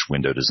Swedish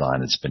window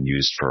design that's been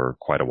used for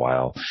quite a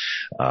while.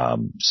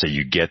 So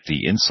you get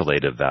the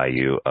insulative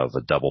value of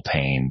a double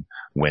pane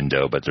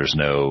window, but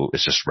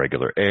it's just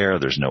regular air.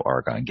 There's no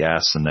argon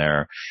gas in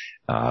there.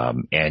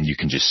 And you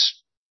can just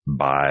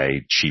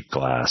buy cheap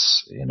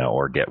glass,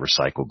 or get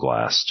recycled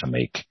glass to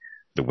make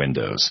the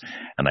windows.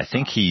 And I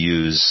think he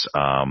used,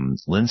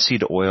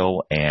 linseed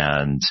oil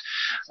and,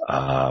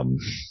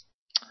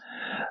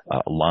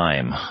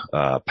 lime,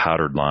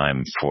 powdered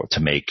lime to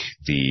make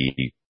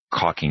the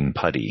caulking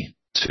putty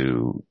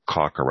to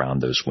caulk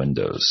around those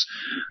windows.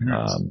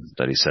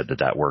 That he said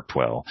that worked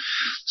well.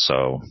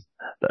 So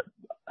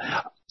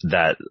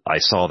that I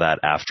saw that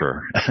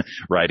after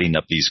writing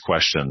up these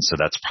questions. So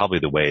that's probably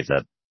the way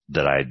that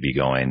I'd be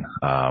going.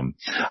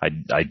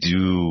 I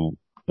do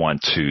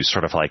want to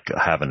sort of like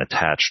have an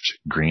attached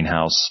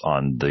greenhouse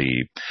on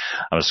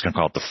I'm just going to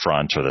call it the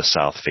front or the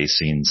south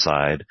facing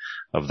side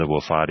of the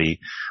Wofati.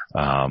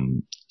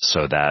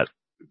 So that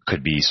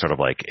could be sort of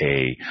like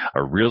a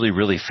really,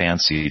 really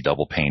fancy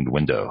double paned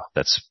window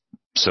that's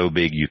so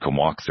big you can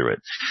walk through it.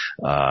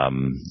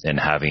 And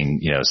having,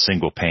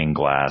 single pane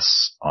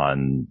glass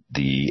on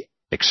the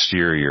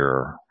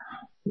exterior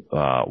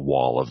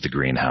wall of the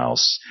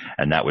greenhouse,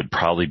 and that would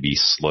probably be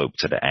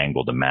sloped at an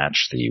angle to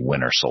match the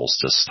winter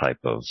solstice type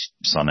of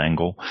sun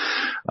angle.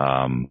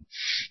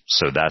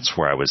 So that's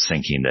where I was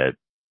thinking that,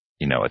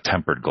 a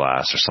tempered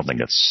glass or something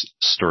that's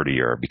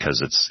sturdier,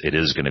 because it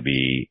is going to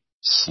be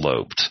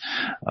sloped.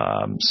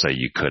 So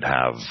you could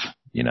have,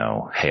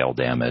 hail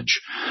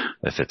damage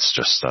if it's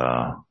just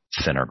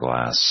thinner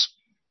glass.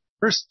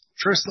 First,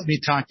 let me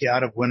talk you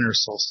out of winter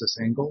solstice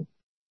angle.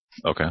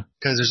 Okay.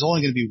 Because there's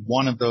only going to be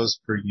one of those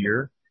per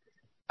year.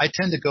 I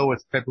tend to go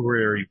with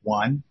February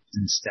 1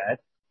 instead.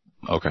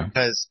 Okay.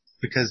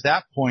 Because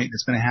that point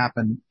is going to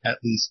happen at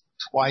least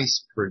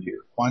twice per year.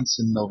 Once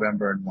in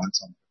November and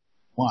once on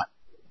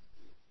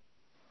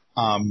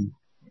 1.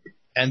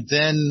 And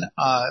then,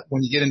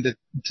 when you get into,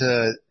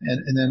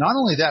 and then not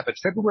only that, but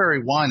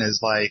February 1 is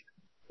like,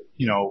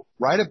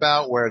 right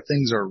about where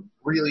things are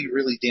really,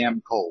 really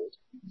damn cold.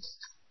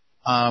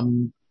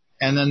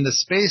 And then the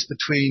space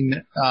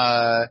between,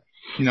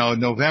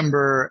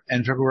 November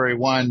and February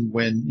 1,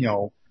 when,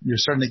 you're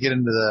starting to get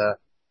into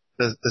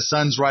the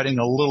sun's riding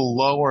a little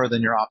lower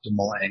than your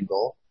optimal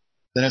angle,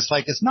 then it's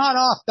like, it's not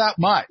off that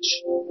much.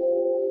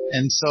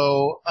 And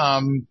so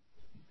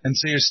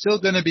you're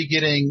still going to be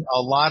getting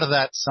a lot of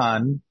that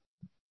sun.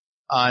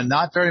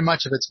 Not very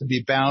much of it's going to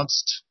be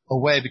bounced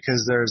away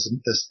because there's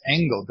this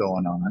angle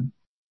going on.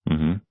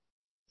 Mm-hmm.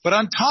 But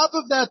on top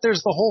of that,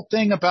 there's the whole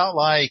thing about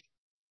like,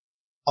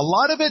 a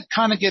lot of it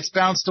kind of gets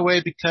bounced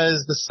away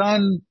because the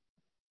sun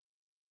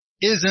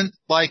isn't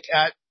like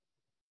at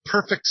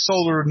perfect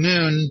solar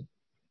noon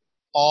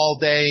all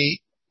day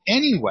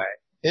anyway.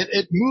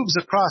 It moves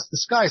across the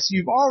sky. So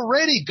you've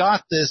already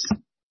got this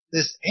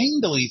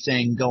angly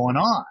thing going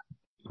on.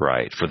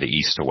 Right. For the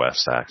east to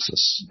west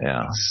axis.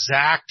 Yeah.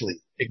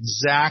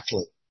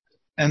 Exactly.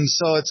 And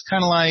so it's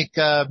kind of like,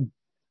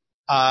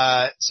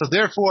 so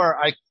therefore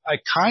I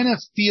kind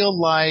of feel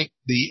like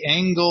the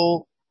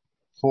angle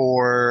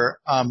for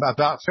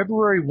about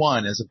February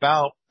 1 is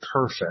about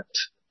perfect.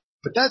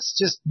 But that's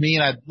just me,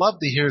 and I'd love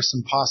to hear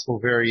some possible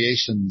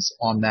variations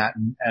on that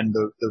and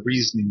the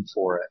reasoning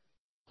for it.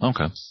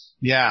 Okay.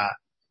 Yeah.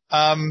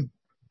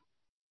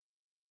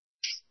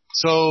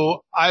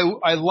 So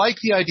I like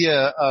the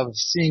idea of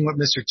seeing what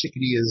Mr.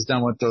 Chickadee has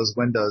done with those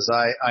windows.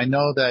 I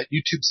know that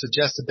YouTube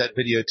suggested that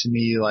video to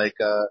me like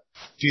a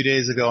few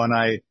days ago, and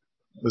I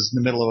was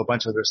in the middle of a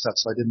bunch of other stuff,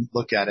 so I didn't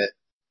look at it.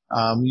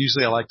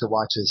 Usually I like to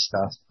watch his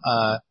stuff.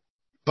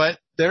 But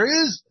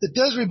it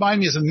does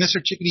remind me of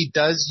Mr. Chickadee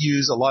does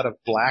use a lot of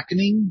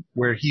blackening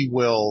where he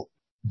will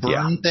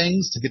burn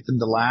things to get them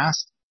to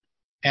last.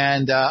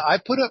 And, I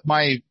put up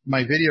my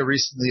video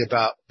recently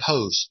about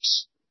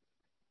posts.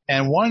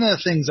 And one of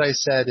the things I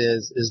said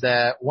is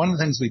that one of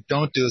the things we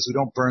don't do is we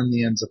don't burn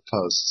the ends of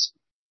posts.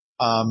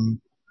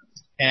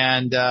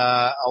 And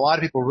a lot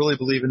of people really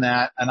believe in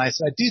that. And I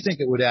said, I do think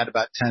it would add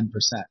about 10%.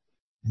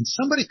 And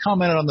somebody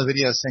commented on the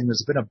video saying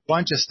there's been a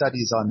bunch of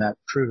studies on that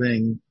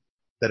proving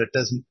that it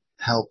doesn't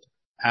help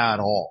at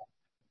all.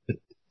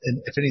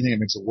 And if anything, it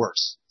makes it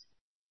worse.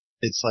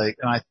 It's like,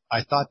 and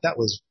I thought that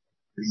was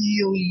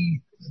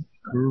really,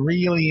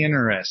 really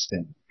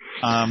interesting.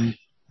 And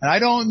I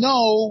don't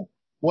know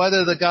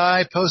whether the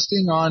guy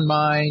posting on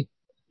my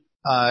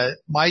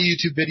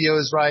YouTube video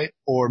is right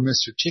or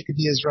Mr.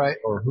 Chickadee is right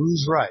or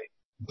who's right,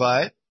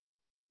 but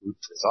proof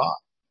is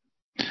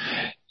off.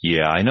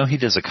 Yeah, I know he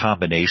does a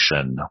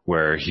combination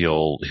where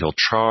he'll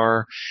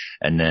char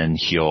and then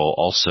he'll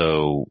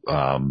also,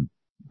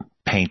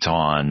 paint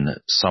on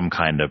some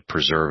kind of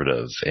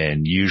preservative,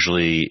 and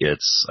usually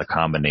it's a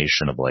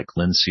combination of like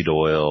linseed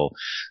oil,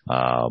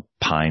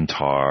 pine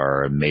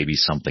tar, maybe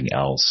something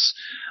else,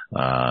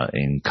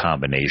 in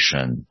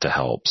combination to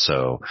help.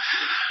 So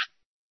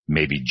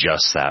maybe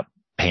just that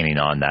painting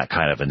on that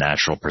kind of a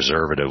natural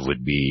preservative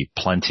would be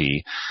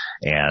plenty.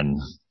 And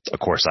of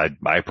course,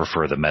 I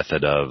prefer the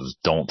method of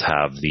don't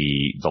have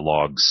the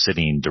logs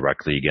sitting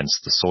directly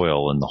against the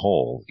soil in the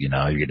hole. You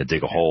know, you're going to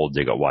dig a hole,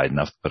 dig it wide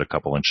enough to put a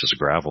couple inches of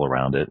gravel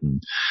around it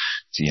and,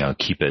 you know,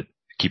 keep it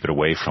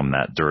away from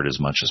that dirt as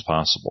much as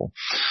possible.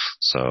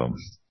 So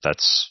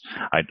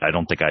I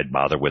don't think I'd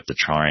bother with the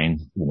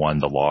charring. One,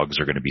 the logs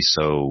are going to be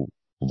so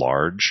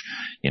large.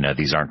 You know,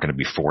 these aren't going to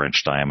be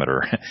 4-inch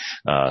diameter,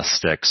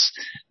 sticks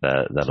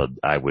that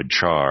I would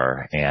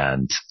char,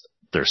 and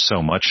there's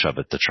so much of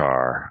it to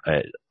char.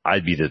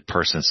 I'd be the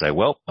person to say,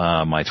 well,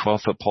 my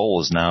 12-foot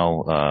pole is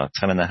now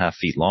 10.5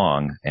 feet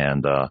long,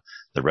 and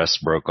the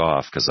rest broke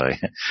off because I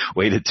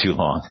waited too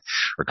long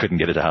or couldn't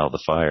get it out of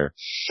the fire.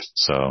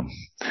 So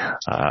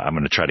I'm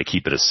going to try to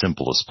keep it as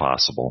simple as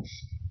possible.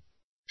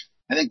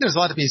 I think there's a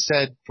lot to be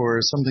said for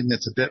something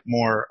that's a bit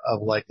more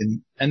of like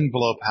an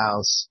envelope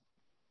house,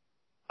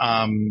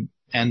 and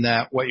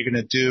that what you're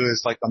going to do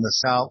is like on the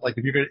south, like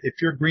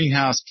if your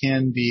greenhouse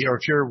can be, or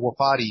if your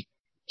wofati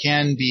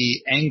can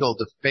be angled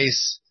to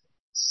face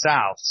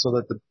south so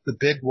that the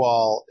big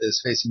wall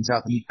is facing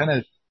south, and you kind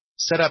of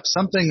set up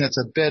something that's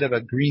a bit of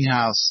a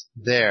greenhouse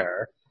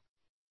there.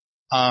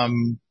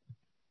 And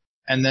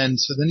then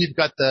you've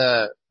got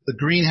the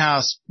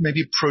greenhouse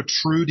maybe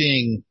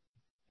protruding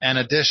an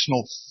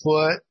additional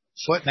foot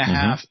and a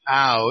half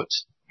out.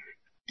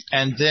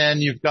 And then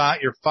you've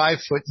got your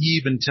 5-foot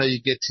eve until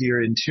you get to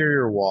your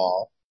interior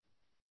wall.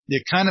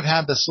 You kind of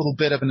have this little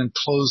bit of an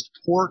enclosed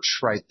porch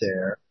right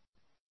there.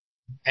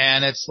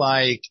 And it's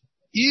like,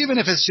 even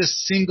if it's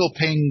just single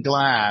pane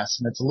glass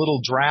and it's a little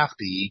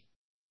drafty,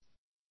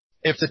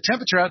 if the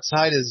temperature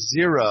outside is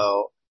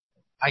 0,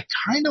 I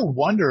kind of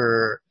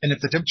wonder, and if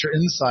the temperature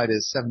inside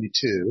is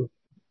 72,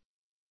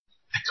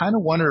 I kind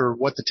of wonder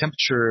what the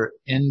temperature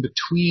in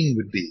between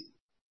would be.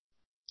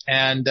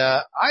 And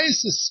I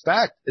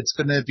suspect it's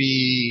going to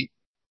be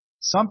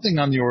something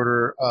on the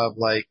order of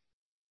like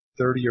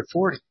 30 or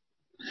 40.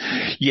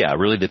 Yeah, it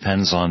really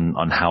depends on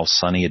how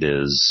sunny it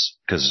is,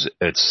 because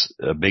it's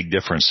a big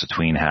difference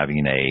between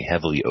having a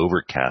heavily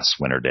overcast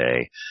winter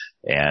day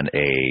and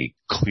a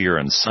clear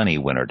and sunny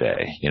winter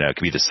day. You know, it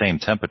could be the same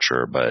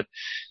temperature, but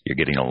you're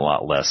getting a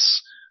lot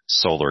less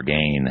solar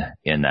gain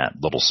in that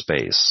little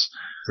space.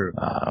 True.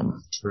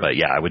 But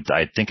yeah,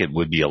 I think it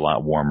would be a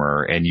lot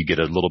warmer, and you get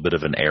a little bit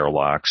of an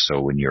airlock.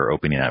 So when you're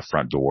opening that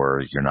front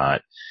door, you're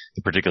not,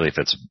 particularly if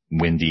it's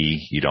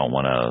windy, you don't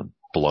want to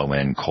blow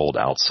in cold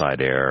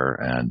outside air,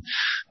 and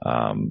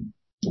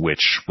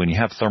which when you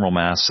have thermal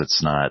mass,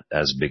 it's not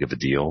as big of a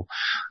deal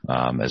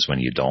as when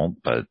you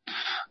don't. But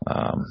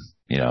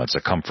you know, it's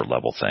a comfort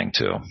level thing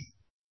too.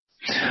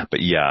 But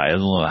yeah, I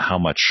don't know how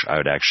much I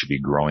would actually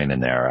be growing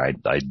in there.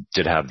 I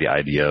did have the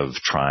idea of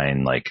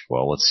trying, like,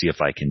 well, let's see if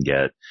I can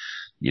get,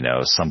 you know,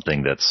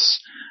 something that's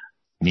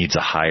needs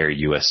a higher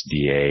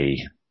USDA,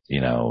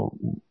 you know,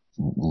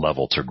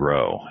 level to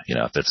grow. You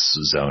know, if it's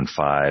zone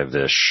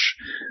 5-ish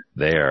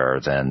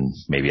there, then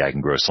maybe I can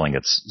grow something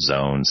that's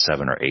zone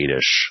 7 or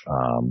 8-ish,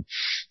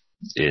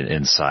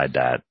 inside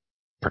that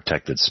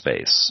protected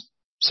space.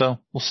 So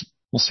we'll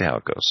see how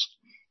it goes.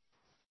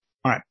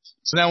 All right.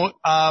 So now,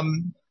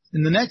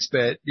 in the next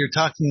bit, you're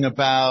talking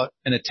about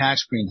an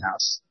attached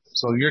greenhouse.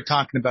 So you're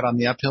talking about on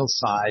the uphill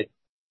side,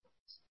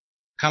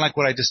 kind of like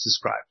what I just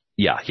described.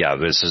 Yeah.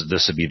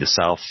 This would be the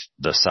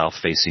south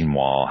facing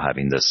wall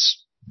having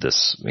this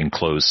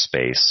enclosed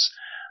space.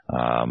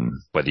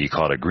 Whether you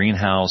call it a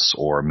greenhouse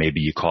or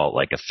maybe you call it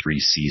like a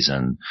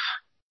 3-season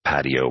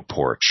patio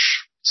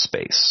porch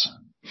space.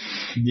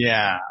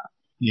 Yeah.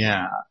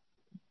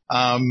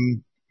 All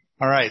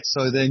right.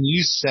 So then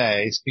you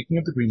say, speaking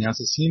of the greenhouse,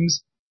 it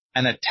seems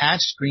an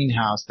attached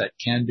greenhouse that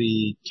can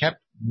be kept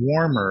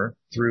warmer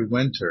through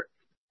winter.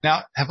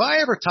 Now, have I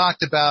ever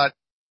talked about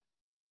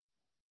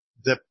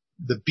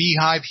the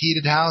beehive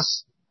heated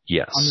house?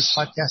 Yes. On this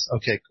podcast?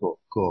 Okay,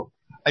 cool.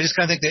 I just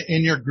kind of think that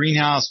in your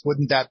greenhouse,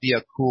 wouldn't that be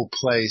a cool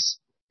place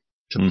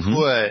to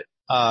put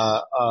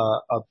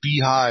a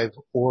beehive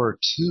or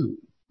two?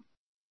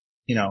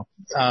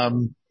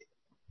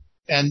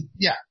 And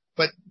yeah,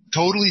 but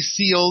totally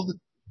sealed,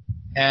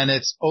 and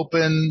it's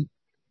open.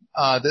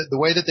 The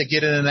way that they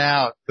get in and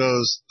out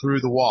goes through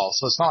the wall,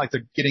 so it's not like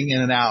they're getting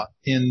in and out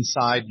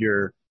inside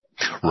your.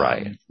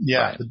 Right.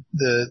 Yeah. Right.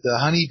 The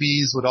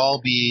honeybees would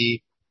all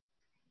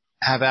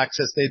have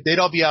access. They'd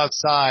all be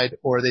outside,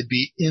 or they'd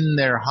be in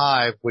their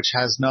hive, which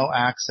has no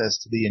access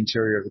to the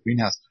interior of the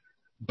greenhouse.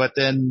 But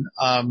then,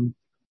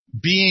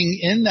 being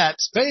in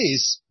that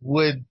space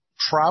would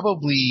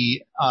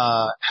probably,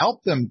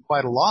 help them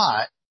quite a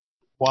lot,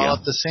 while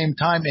at the same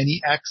time,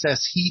 any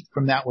excess heat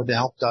from that would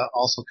help to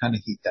also kind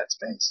of heat that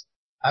space.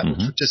 That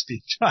would just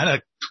be kind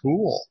of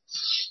cool.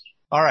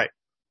 All right.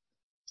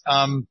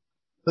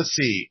 Let's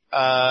see.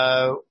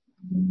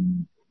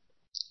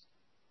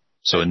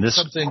 So in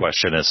this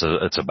question,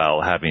 it's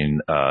about having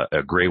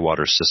a gray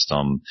water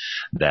system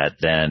that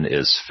then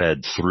is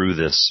fed through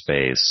this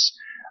space,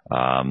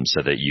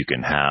 so that you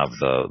can have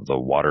the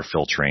water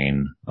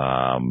filtering,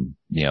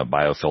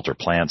 biofilter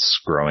plants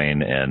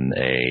growing in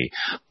a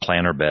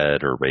planter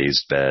bed or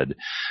raised bed.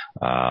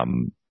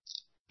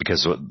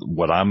 Because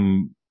what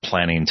I'm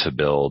planning to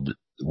build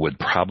would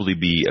probably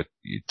be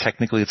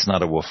technically it's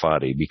not a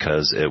wofati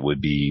because it would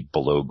be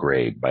below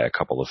grade by a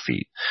couple of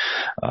feet.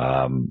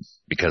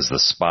 Because the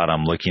spot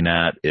I'm looking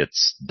at, it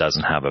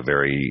doesn't have a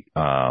very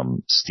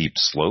steep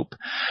slope.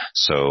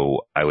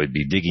 So I would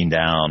be digging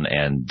down,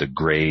 and the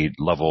grade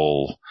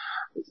level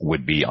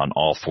would be on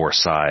all four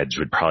sides,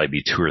 would probably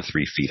be 2 or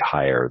 3 feet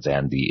higher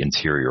than the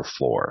interior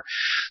floor.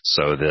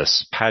 So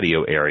this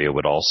patio area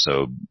would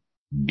also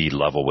be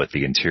level with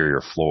the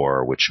interior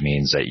floor, which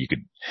means that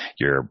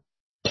your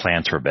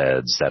planter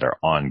beds that are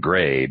on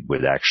grade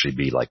would actually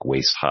be like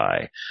waist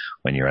high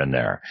when you're in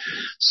there.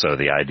 So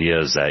the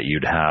idea is that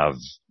you'd have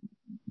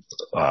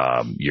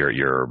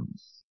your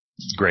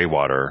gray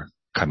water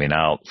coming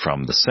out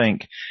from the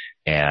sink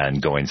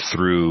and going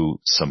through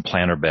some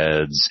planter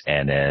beds,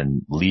 and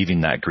then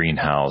leaving that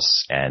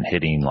greenhouse and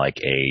hitting like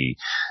a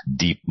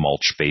deep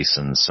mulch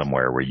basin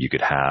somewhere where you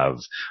could have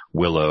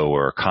willow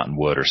or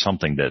cottonwood or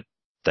something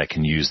that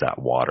can use that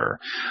water.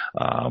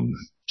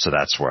 So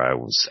that's where I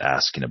was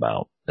asking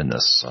about in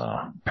this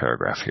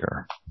paragraph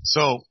here.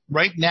 So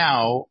right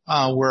now,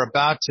 we're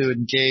about to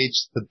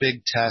engage the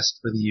big test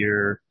for the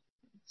year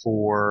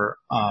for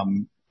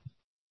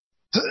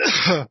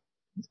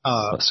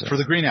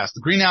the greenhouse.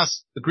 The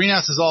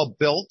greenhouse is all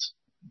built.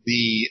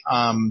 The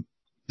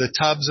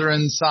tubs are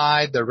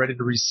inside. They're ready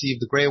to receive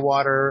the gray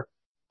water,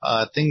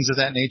 things of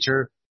that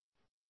nature.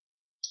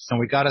 And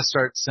we got to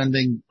start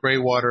sending gray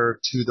water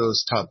to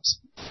those tubs.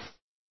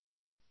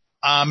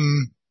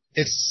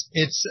 It's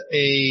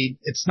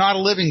not a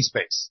living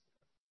space,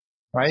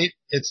 right?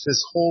 It's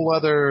this whole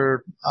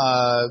other,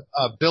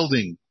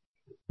 building.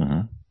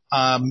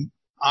 Mm-hmm.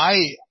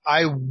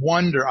 I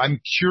wonder,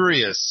 I'm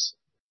curious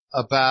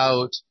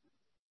about,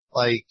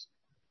 like,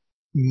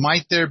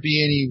 might there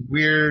be any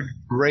weird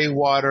gray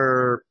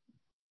water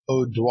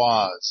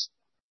odors?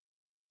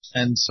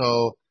 And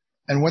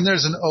when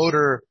there's an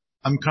odor,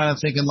 I'm kind of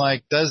thinking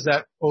like, does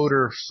that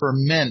odor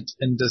ferment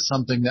into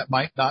something that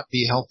might not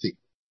be healthy?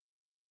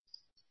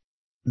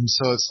 And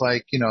so it's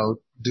like,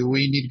 do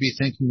we need to be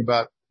thinking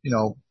about,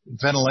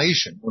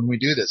 ventilation when we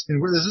do this?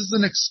 And this is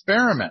an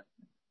experiment,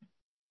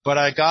 but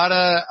I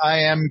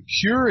am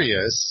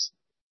curious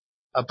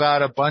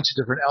about a bunch of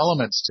different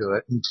elements to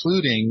it,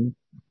 including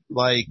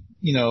like,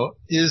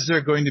 is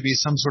there going to be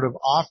some sort of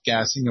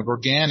off-gassing of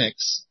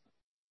organics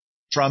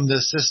from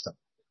this system?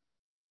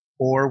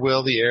 Or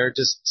will the air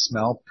just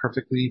smell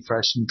perfectly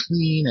fresh and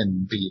clean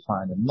and be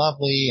fine and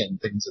lovely and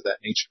things of that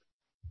nature?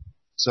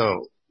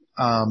 So,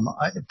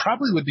 it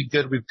probably would be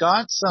good. We've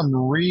got some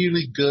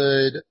really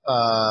good,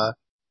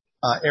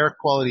 air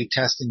quality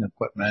testing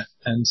equipment.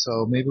 And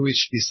so maybe we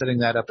should be setting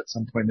that up at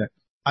some point there.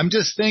 I'm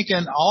just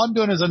thinking, all I'm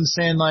doing is I'm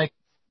saying like,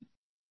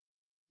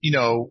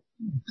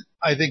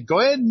 I think go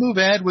ahead and move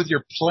ahead with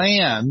your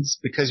plans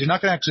because you're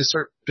not going to actually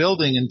start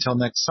building until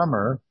next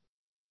summer.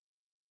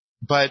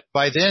 But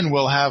by then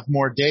we'll have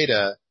more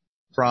data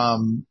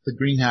from the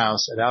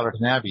greenhouse at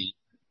Allerton Abbey,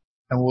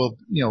 and we'll,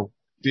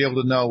 be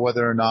able to know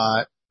whether or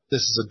not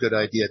this is a good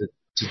idea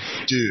to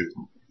do.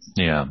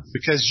 Yeah.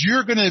 Because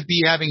you're going to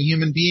be having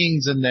human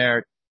beings in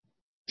there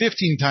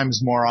 15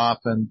 times more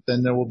often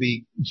than there will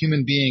be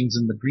human beings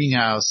in the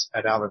greenhouse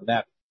at Allerton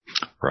Abbey.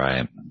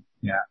 Right.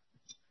 Yeah.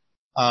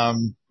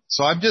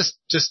 So I'm just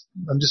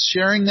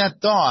sharing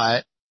that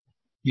thought,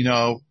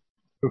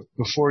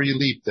 before you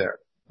leap there.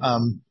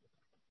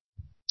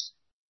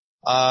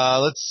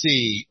 Let's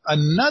see.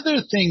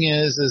 Another thing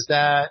is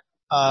that,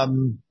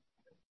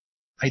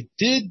 I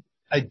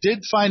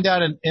did find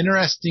out an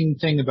interesting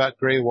thing about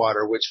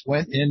Greywater, which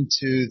went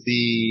into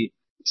the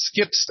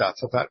skip stuff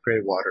about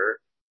Greywater.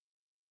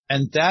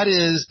 And that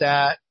is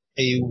that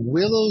a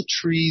willow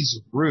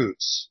tree's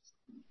roots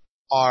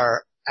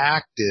are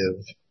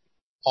active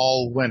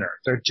all winter.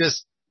 They're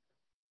just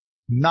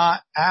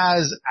not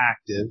as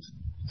active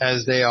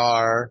as they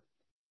are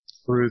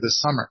through the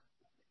summer.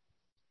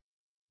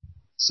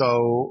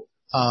 So,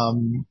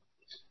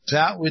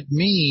 that would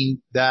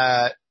mean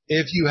that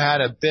if you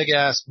had a big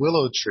ass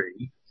willow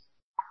tree,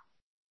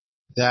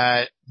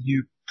 that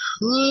you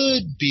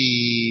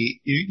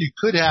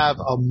could have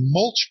a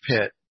mulch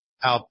pit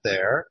out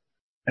there.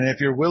 And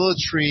if your willow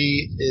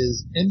tree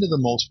is into the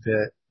mulch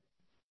pit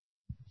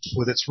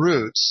with its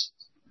roots,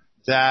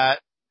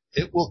 that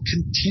it will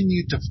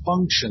continue to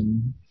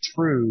function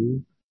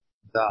through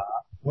the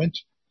winter.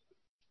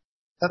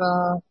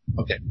 Ta-da!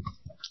 Okay.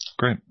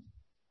 Great.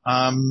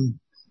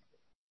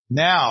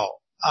 Now,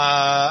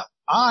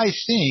 I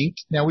think,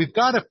 now we've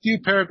got a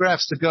few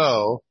paragraphs to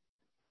go,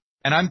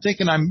 and I'm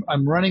thinking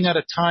I'm running out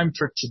of time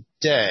for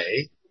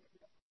today.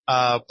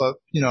 But,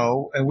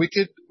 and we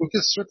could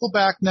circle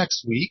back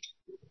next week.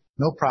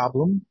 No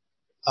problem.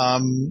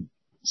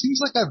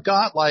 Seems like I've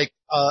got like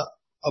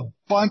a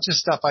bunch of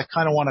stuff I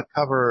kind of want to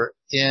cover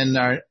in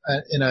a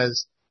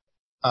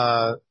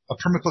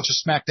Permaculture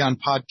Smackdown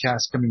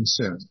podcast coming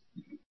soon.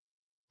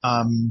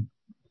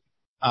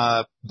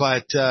 But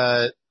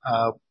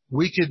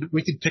we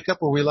could pick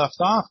up where we left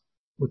off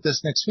with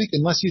this next week,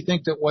 unless you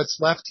think that what's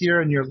left here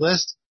in your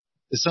list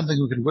is something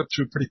we could whip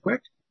through pretty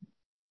quick.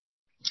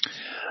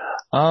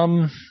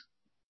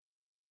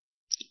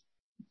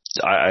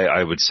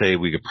 I would say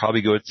we could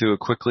probably go through it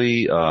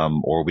quickly,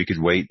 or we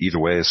could wait. Either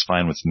way is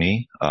fine with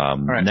me.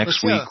 Right,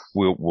 next week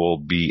we'll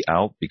be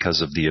out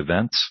because of the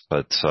event,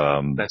 but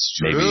that's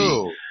true.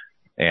 Maybe,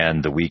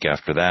 and the week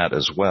after that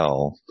as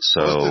well.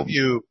 So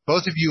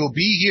both of you will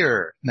be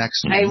here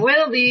next week. I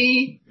will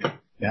be.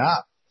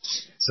 Yeah.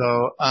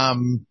 So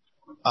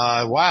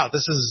wow,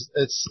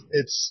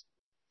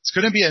 it's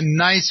going to be a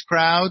nice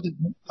crowd.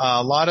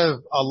 A lot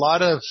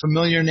of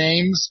familiar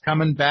names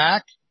coming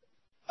back.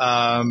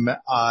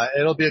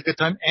 It'll be a good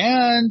time.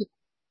 And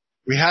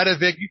we had a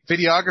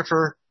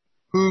videographer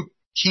who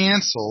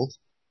canceled,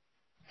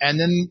 and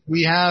then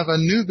we have a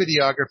new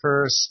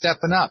videographer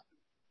stepping up.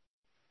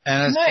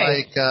 And it's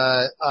nice. Like,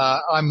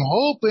 I'm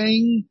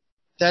hoping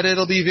that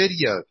it'll be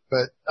videoed,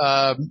 but,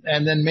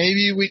 and then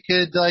maybe we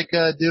could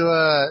do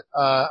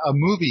a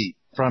movie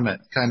from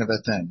it, kind of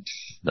a thing.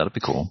 That'd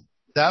be cool.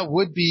 That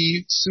would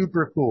be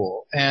super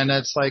cool. And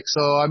it's like,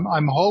 so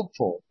I'm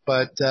hopeful,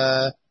 but,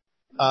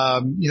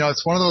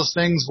 it's one of those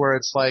things where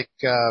it's like,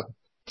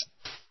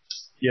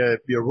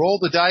 you roll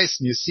the dice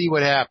and you see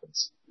what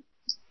happens.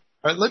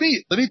 All right, let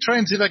me try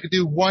and see if I could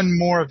do one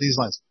more of these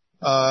lines,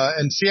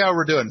 and see how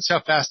we're doing, see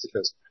how fast it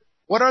goes.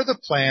 What are the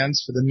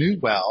plans for the new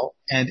well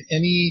and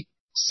any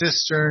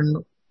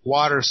cistern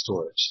water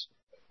storage?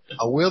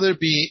 Will there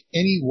be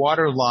any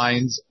water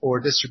lines or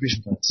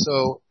distribution plans?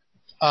 So,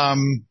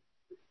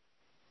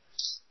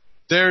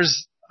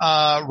 there's,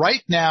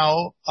 right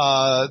now,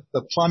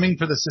 the plumbing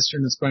for the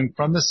cistern is going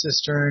from the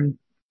cistern,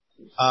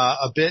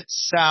 a bit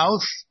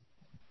south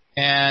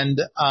and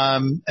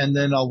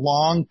then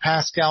along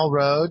Pascal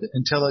Road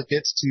until it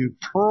gets to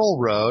Pearl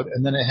Road,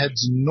 and then it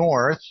heads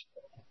north.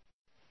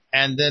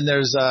 And then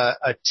there's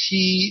a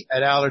T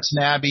at Allerton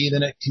Abbey.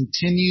 Then it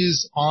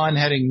continues on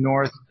heading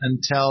north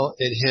until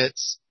it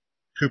hits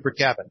Cooper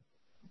Cabin.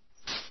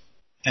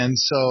 And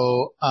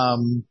so,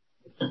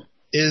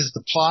 is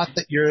the plot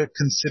that you're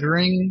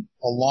considering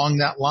along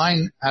that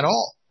line at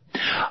all?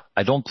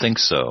 I don't think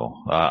so.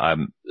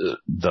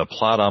 The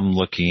plot I'm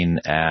looking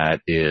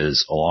at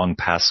is along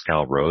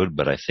Pascal Road,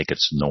 but I think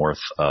it's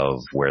north of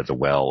where the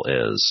well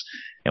is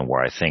and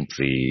where I think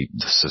the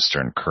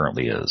cistern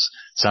currently is.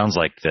 Sounds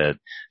like that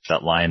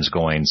line's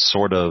going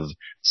sort of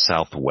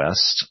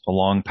southwest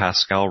along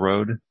Pascal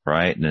Road,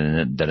 right?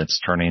 And then it's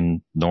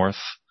turning north.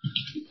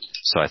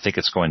 So I think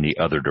it's going the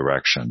other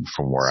direction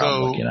from where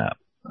I'm looking at.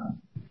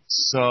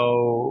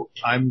 So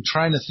I'm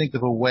trying to think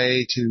of a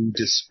way to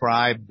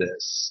describe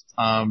this.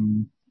 I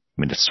mean,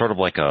 it's sort of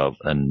like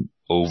an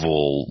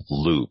oval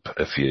loop,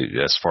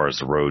 as far as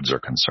the roads are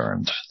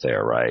concerned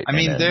there, right? I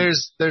mean,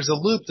 there's a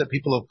loop that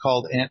people have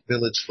called Ant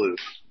Village Loop,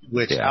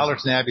 which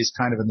Allerton Abbey is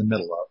kind of in the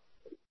middle of.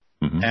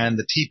 Mm-hmm. And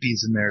the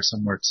teepee's in there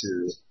somewhere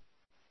too.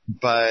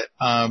 But,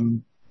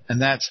 and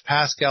that's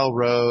Pascal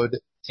Road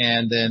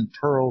and then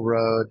Pearl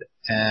Road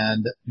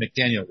and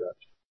McDaniel Road,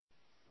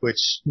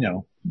 which,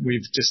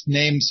 we've just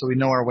named so we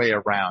know our way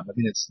around. I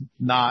mean, it's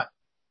not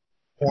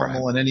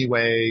formal in any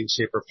way,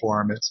 shape, or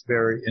form. It's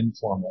very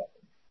informal.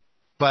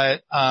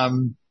 But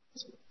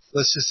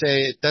let's just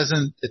say it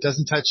doesn't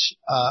touch.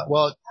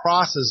 It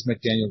crosses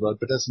McDaniel Road,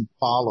 but doesn't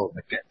follow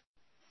McDaniel.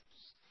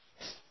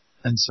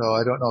 And so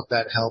I don't know if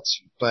that helps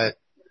you, but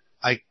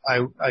I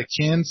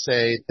can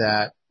say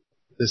that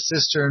the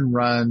cistern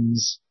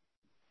runs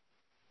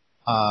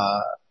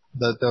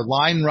the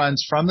line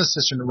runs from the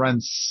cistern,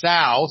 runs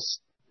south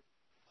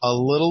a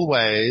little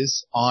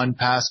ways on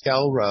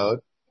Pascal Road,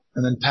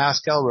 and then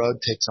Pascal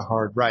Road takes a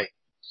hard right.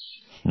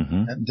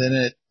 Mm-hmm. And then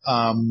it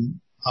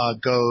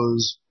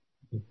goes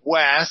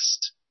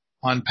west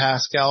on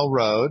Pascal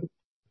Road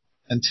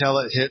until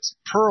it hits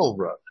Pearl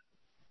Road.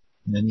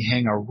 And then you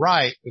hang a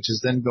right, which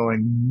is then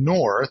going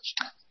north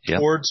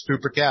towards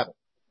Cooper Cabin.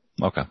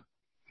 Okay.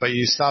 But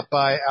you stop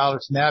by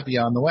Allerton Abbey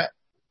on the way.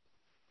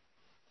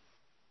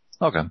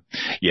 Okay.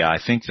 Yeah, I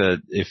think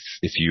that if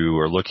you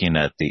are looking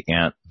at the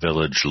Ant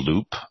Village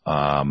loop,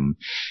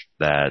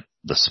 that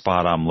the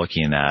spot I'm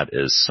looking at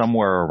is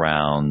somewhere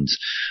around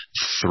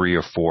 3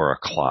 or 4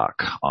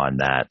 o'clock on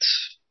that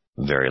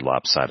very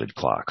lopsided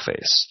clock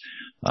face.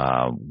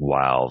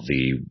 While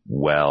the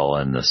well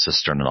and the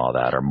cistern and all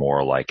that are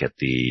more like at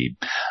the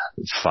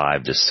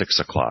 5 to 6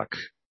 o'clock,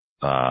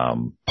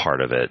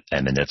 part of it,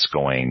 and then it's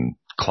going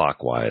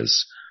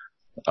clockwise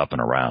up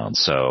and around.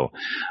 So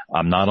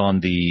I'm not on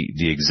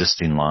the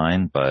existing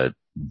line, but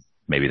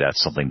maybe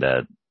that's something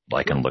that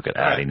I can look at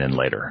adding in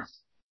later.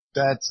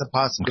 That's a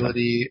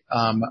possibility.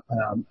 Okay.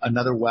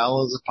 Another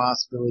well is a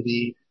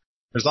possibility.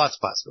 There's lots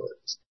of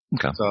possibilities.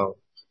 Okay. So,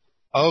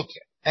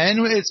 okay.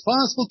 And it's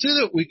possible too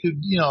that we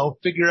could,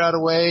 figure out a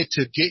way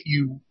to get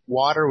you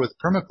water with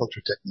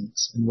permaculture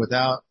techniques and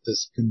without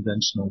this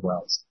conventional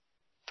wells.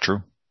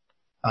 True.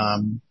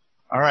 All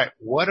right.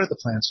 What are the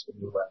plans for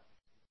the new well?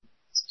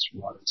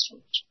 Water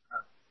storage.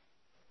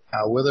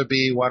 Will there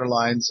be water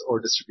lines or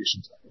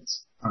distribution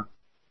lines?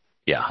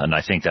 Yeah, and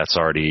I think that's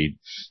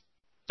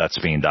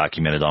being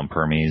documented on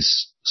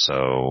Permies,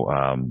 so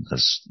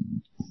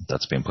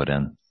that's being put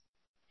in.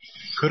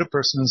 Could a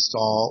person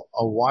install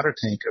a water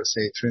tank of,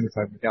 say,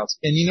 300 gallons?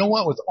 And you know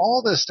what? With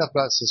all this stuff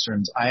about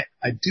cisterns, I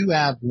do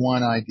have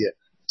one idea.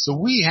 So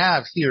we've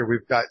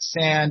got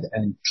sand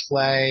and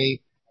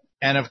clay.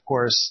 And of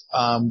course,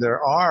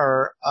 there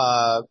are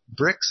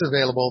bricks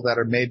available that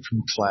are made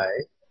from clay.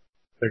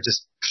 They're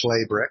just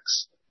clay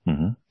bricks.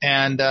 Mm-hmm.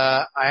 And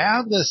I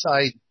have this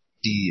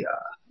idea.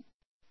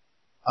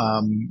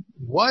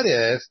 What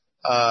if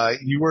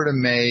you were to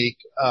make,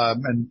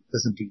 and it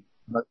doesn't be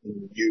not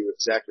you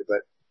exactly, but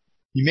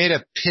you made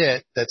a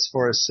pit that's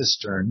for a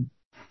cistern,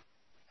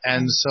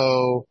 and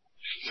so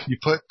you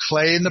put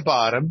clay in the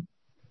bottom,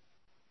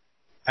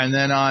 and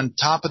then on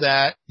top of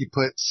that you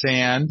put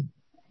sand.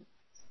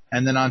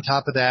 And then on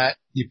top of that,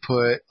 you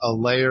put a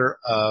layer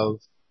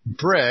of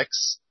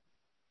bricks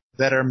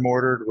that are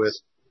mortared with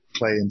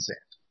clay and sand.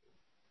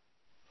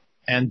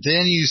 And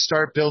then you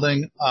start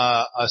building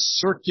a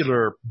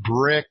circular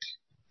brick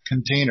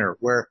container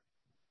where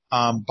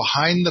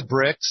behind the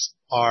bricks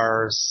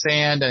are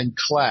sand and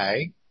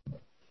clay.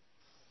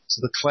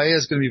 So the clay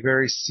is going to be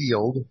very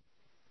sealed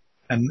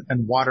and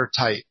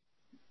watertight.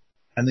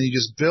 And then you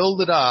just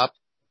build it up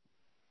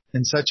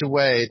in such a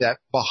way that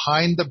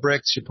behind the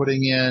bricks you're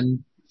putting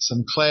in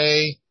some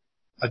clay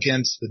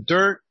against the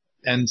dirt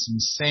and some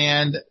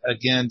sand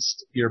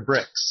against your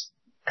bricks.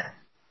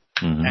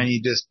 Mm-hmm. And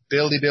you just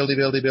buildy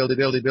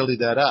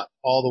that up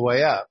all the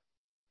way up.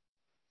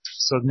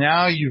 So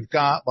now you've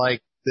got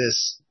like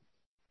this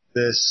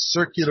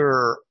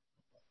circular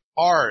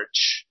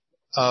arch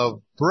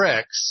of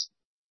bricks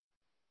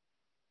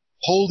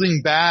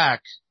holding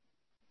back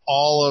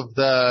all of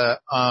the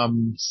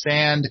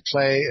sand,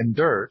 clay, and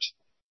dirt.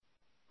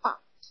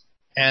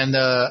 And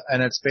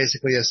it's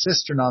basically a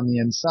cistern on the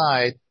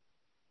inside,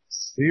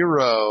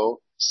 0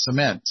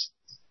 cement,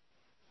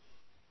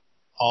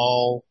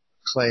 all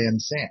clay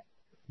and sand.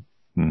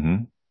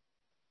 Mm-hmm.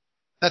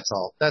 That's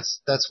all.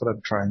 That's what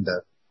I'm trying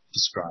to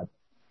describe.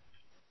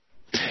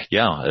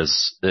 Yeah,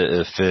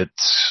 if it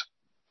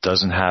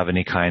doesn't have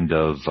any kind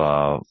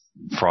of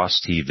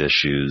frost heave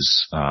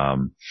issues,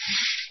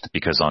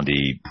 because on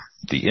the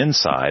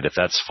inside, if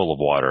that's full of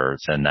water,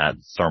 then that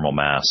thermal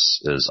mass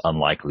is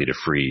unlikely to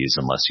freeze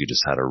unless you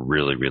just had a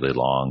really, really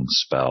long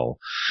spell.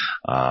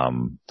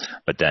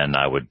 But then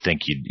I would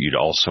think you'd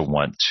also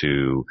want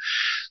to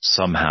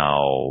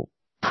somehow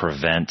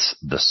prevent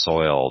the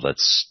soil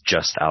that's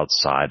just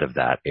outside of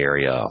that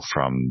area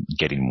from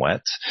getting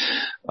wet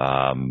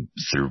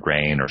through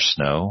rain or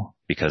snow,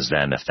 because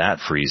then if that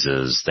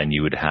freezes, then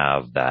you would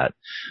have that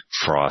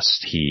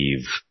frost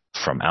heave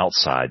from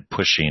outside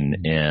pushing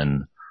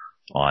in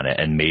on it,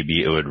 and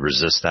maybe it would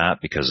resist that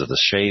because of the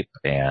shape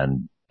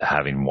and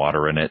having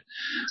water in it,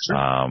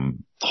 sure,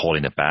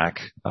 holding it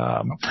back.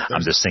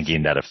 I'm just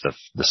thinking that if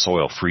the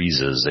soil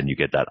freezes and you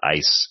get that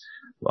ice,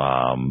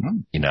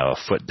 a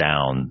foot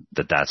down,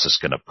 that's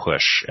just going to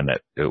push and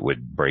it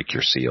would break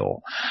your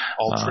seal.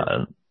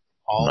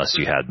 Unless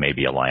you had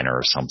maybe a liner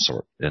or some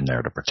sort in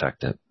there to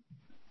protect it.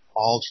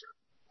 All true.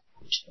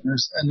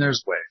 And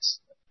there's ways.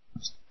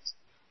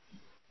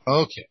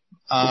 Okay.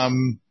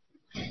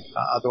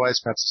 Otherwise,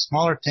 perhaps a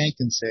smaller tank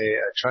and say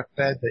a truck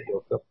bed that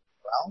you'll fill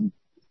around,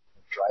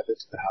 drive it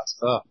to the house.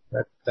 Oh,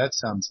 that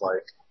sounds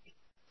like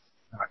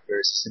not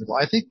very sustainable.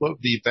 I think what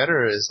would be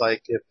better is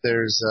like if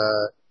there's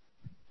a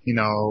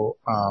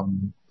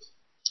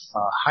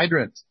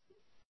hydrant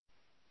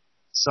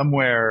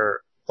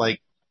somewhere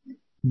like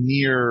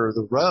near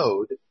the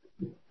road,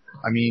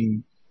 I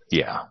mean,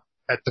 Yeah.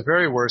 at the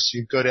very worst,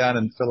 you go down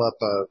and fill up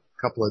a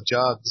couple of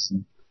jugs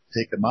and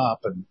take them up,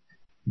 and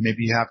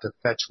maybe you have to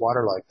fetch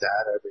water like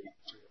that every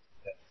 2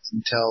 days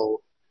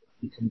until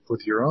you come up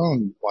with your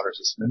own water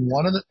system.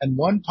 And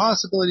one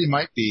possibility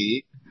might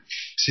be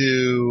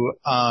to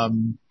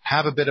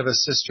have a bit of a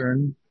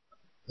cistern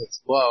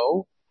that's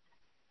low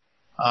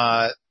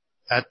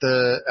at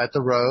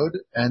the road,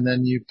 and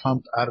then you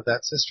pump out of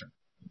that cistern.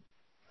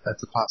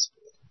 That's a possibility.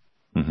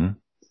 Mm-hmm.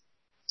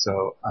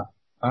 So,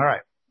 all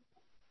right.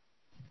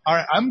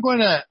 I'm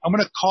gonna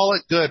call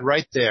it good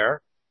right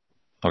there,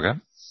 Okay.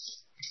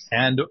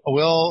 and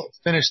we'll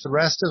finish the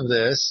rest of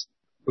this,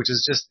 which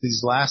is just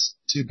these last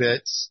 2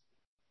 bits,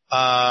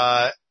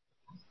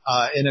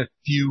 in a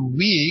few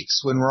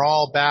weeks when we're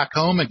all back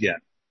home again,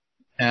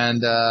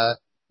 and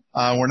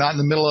we're not in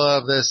the middle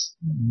of this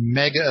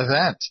mega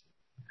event.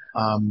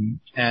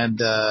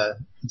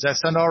 Does that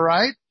sound all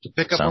right to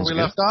pick up Sounds where we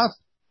good. left off?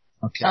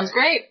 Okay. Sounds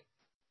great.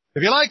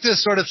 If you like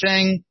this sort of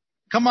thing,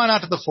 come on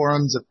out to the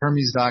forums at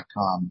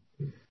Permies.com,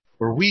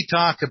 where we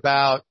talk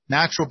about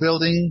natural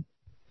building,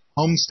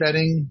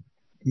 homesteading,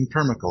 and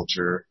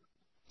permaculture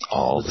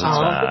All the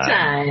All the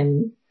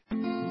time.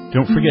 time.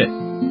 Don't forget,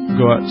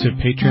 go out to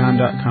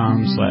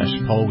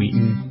patreon.com/Paul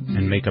Wheaton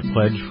and make a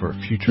pledge for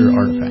future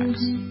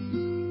artifacts.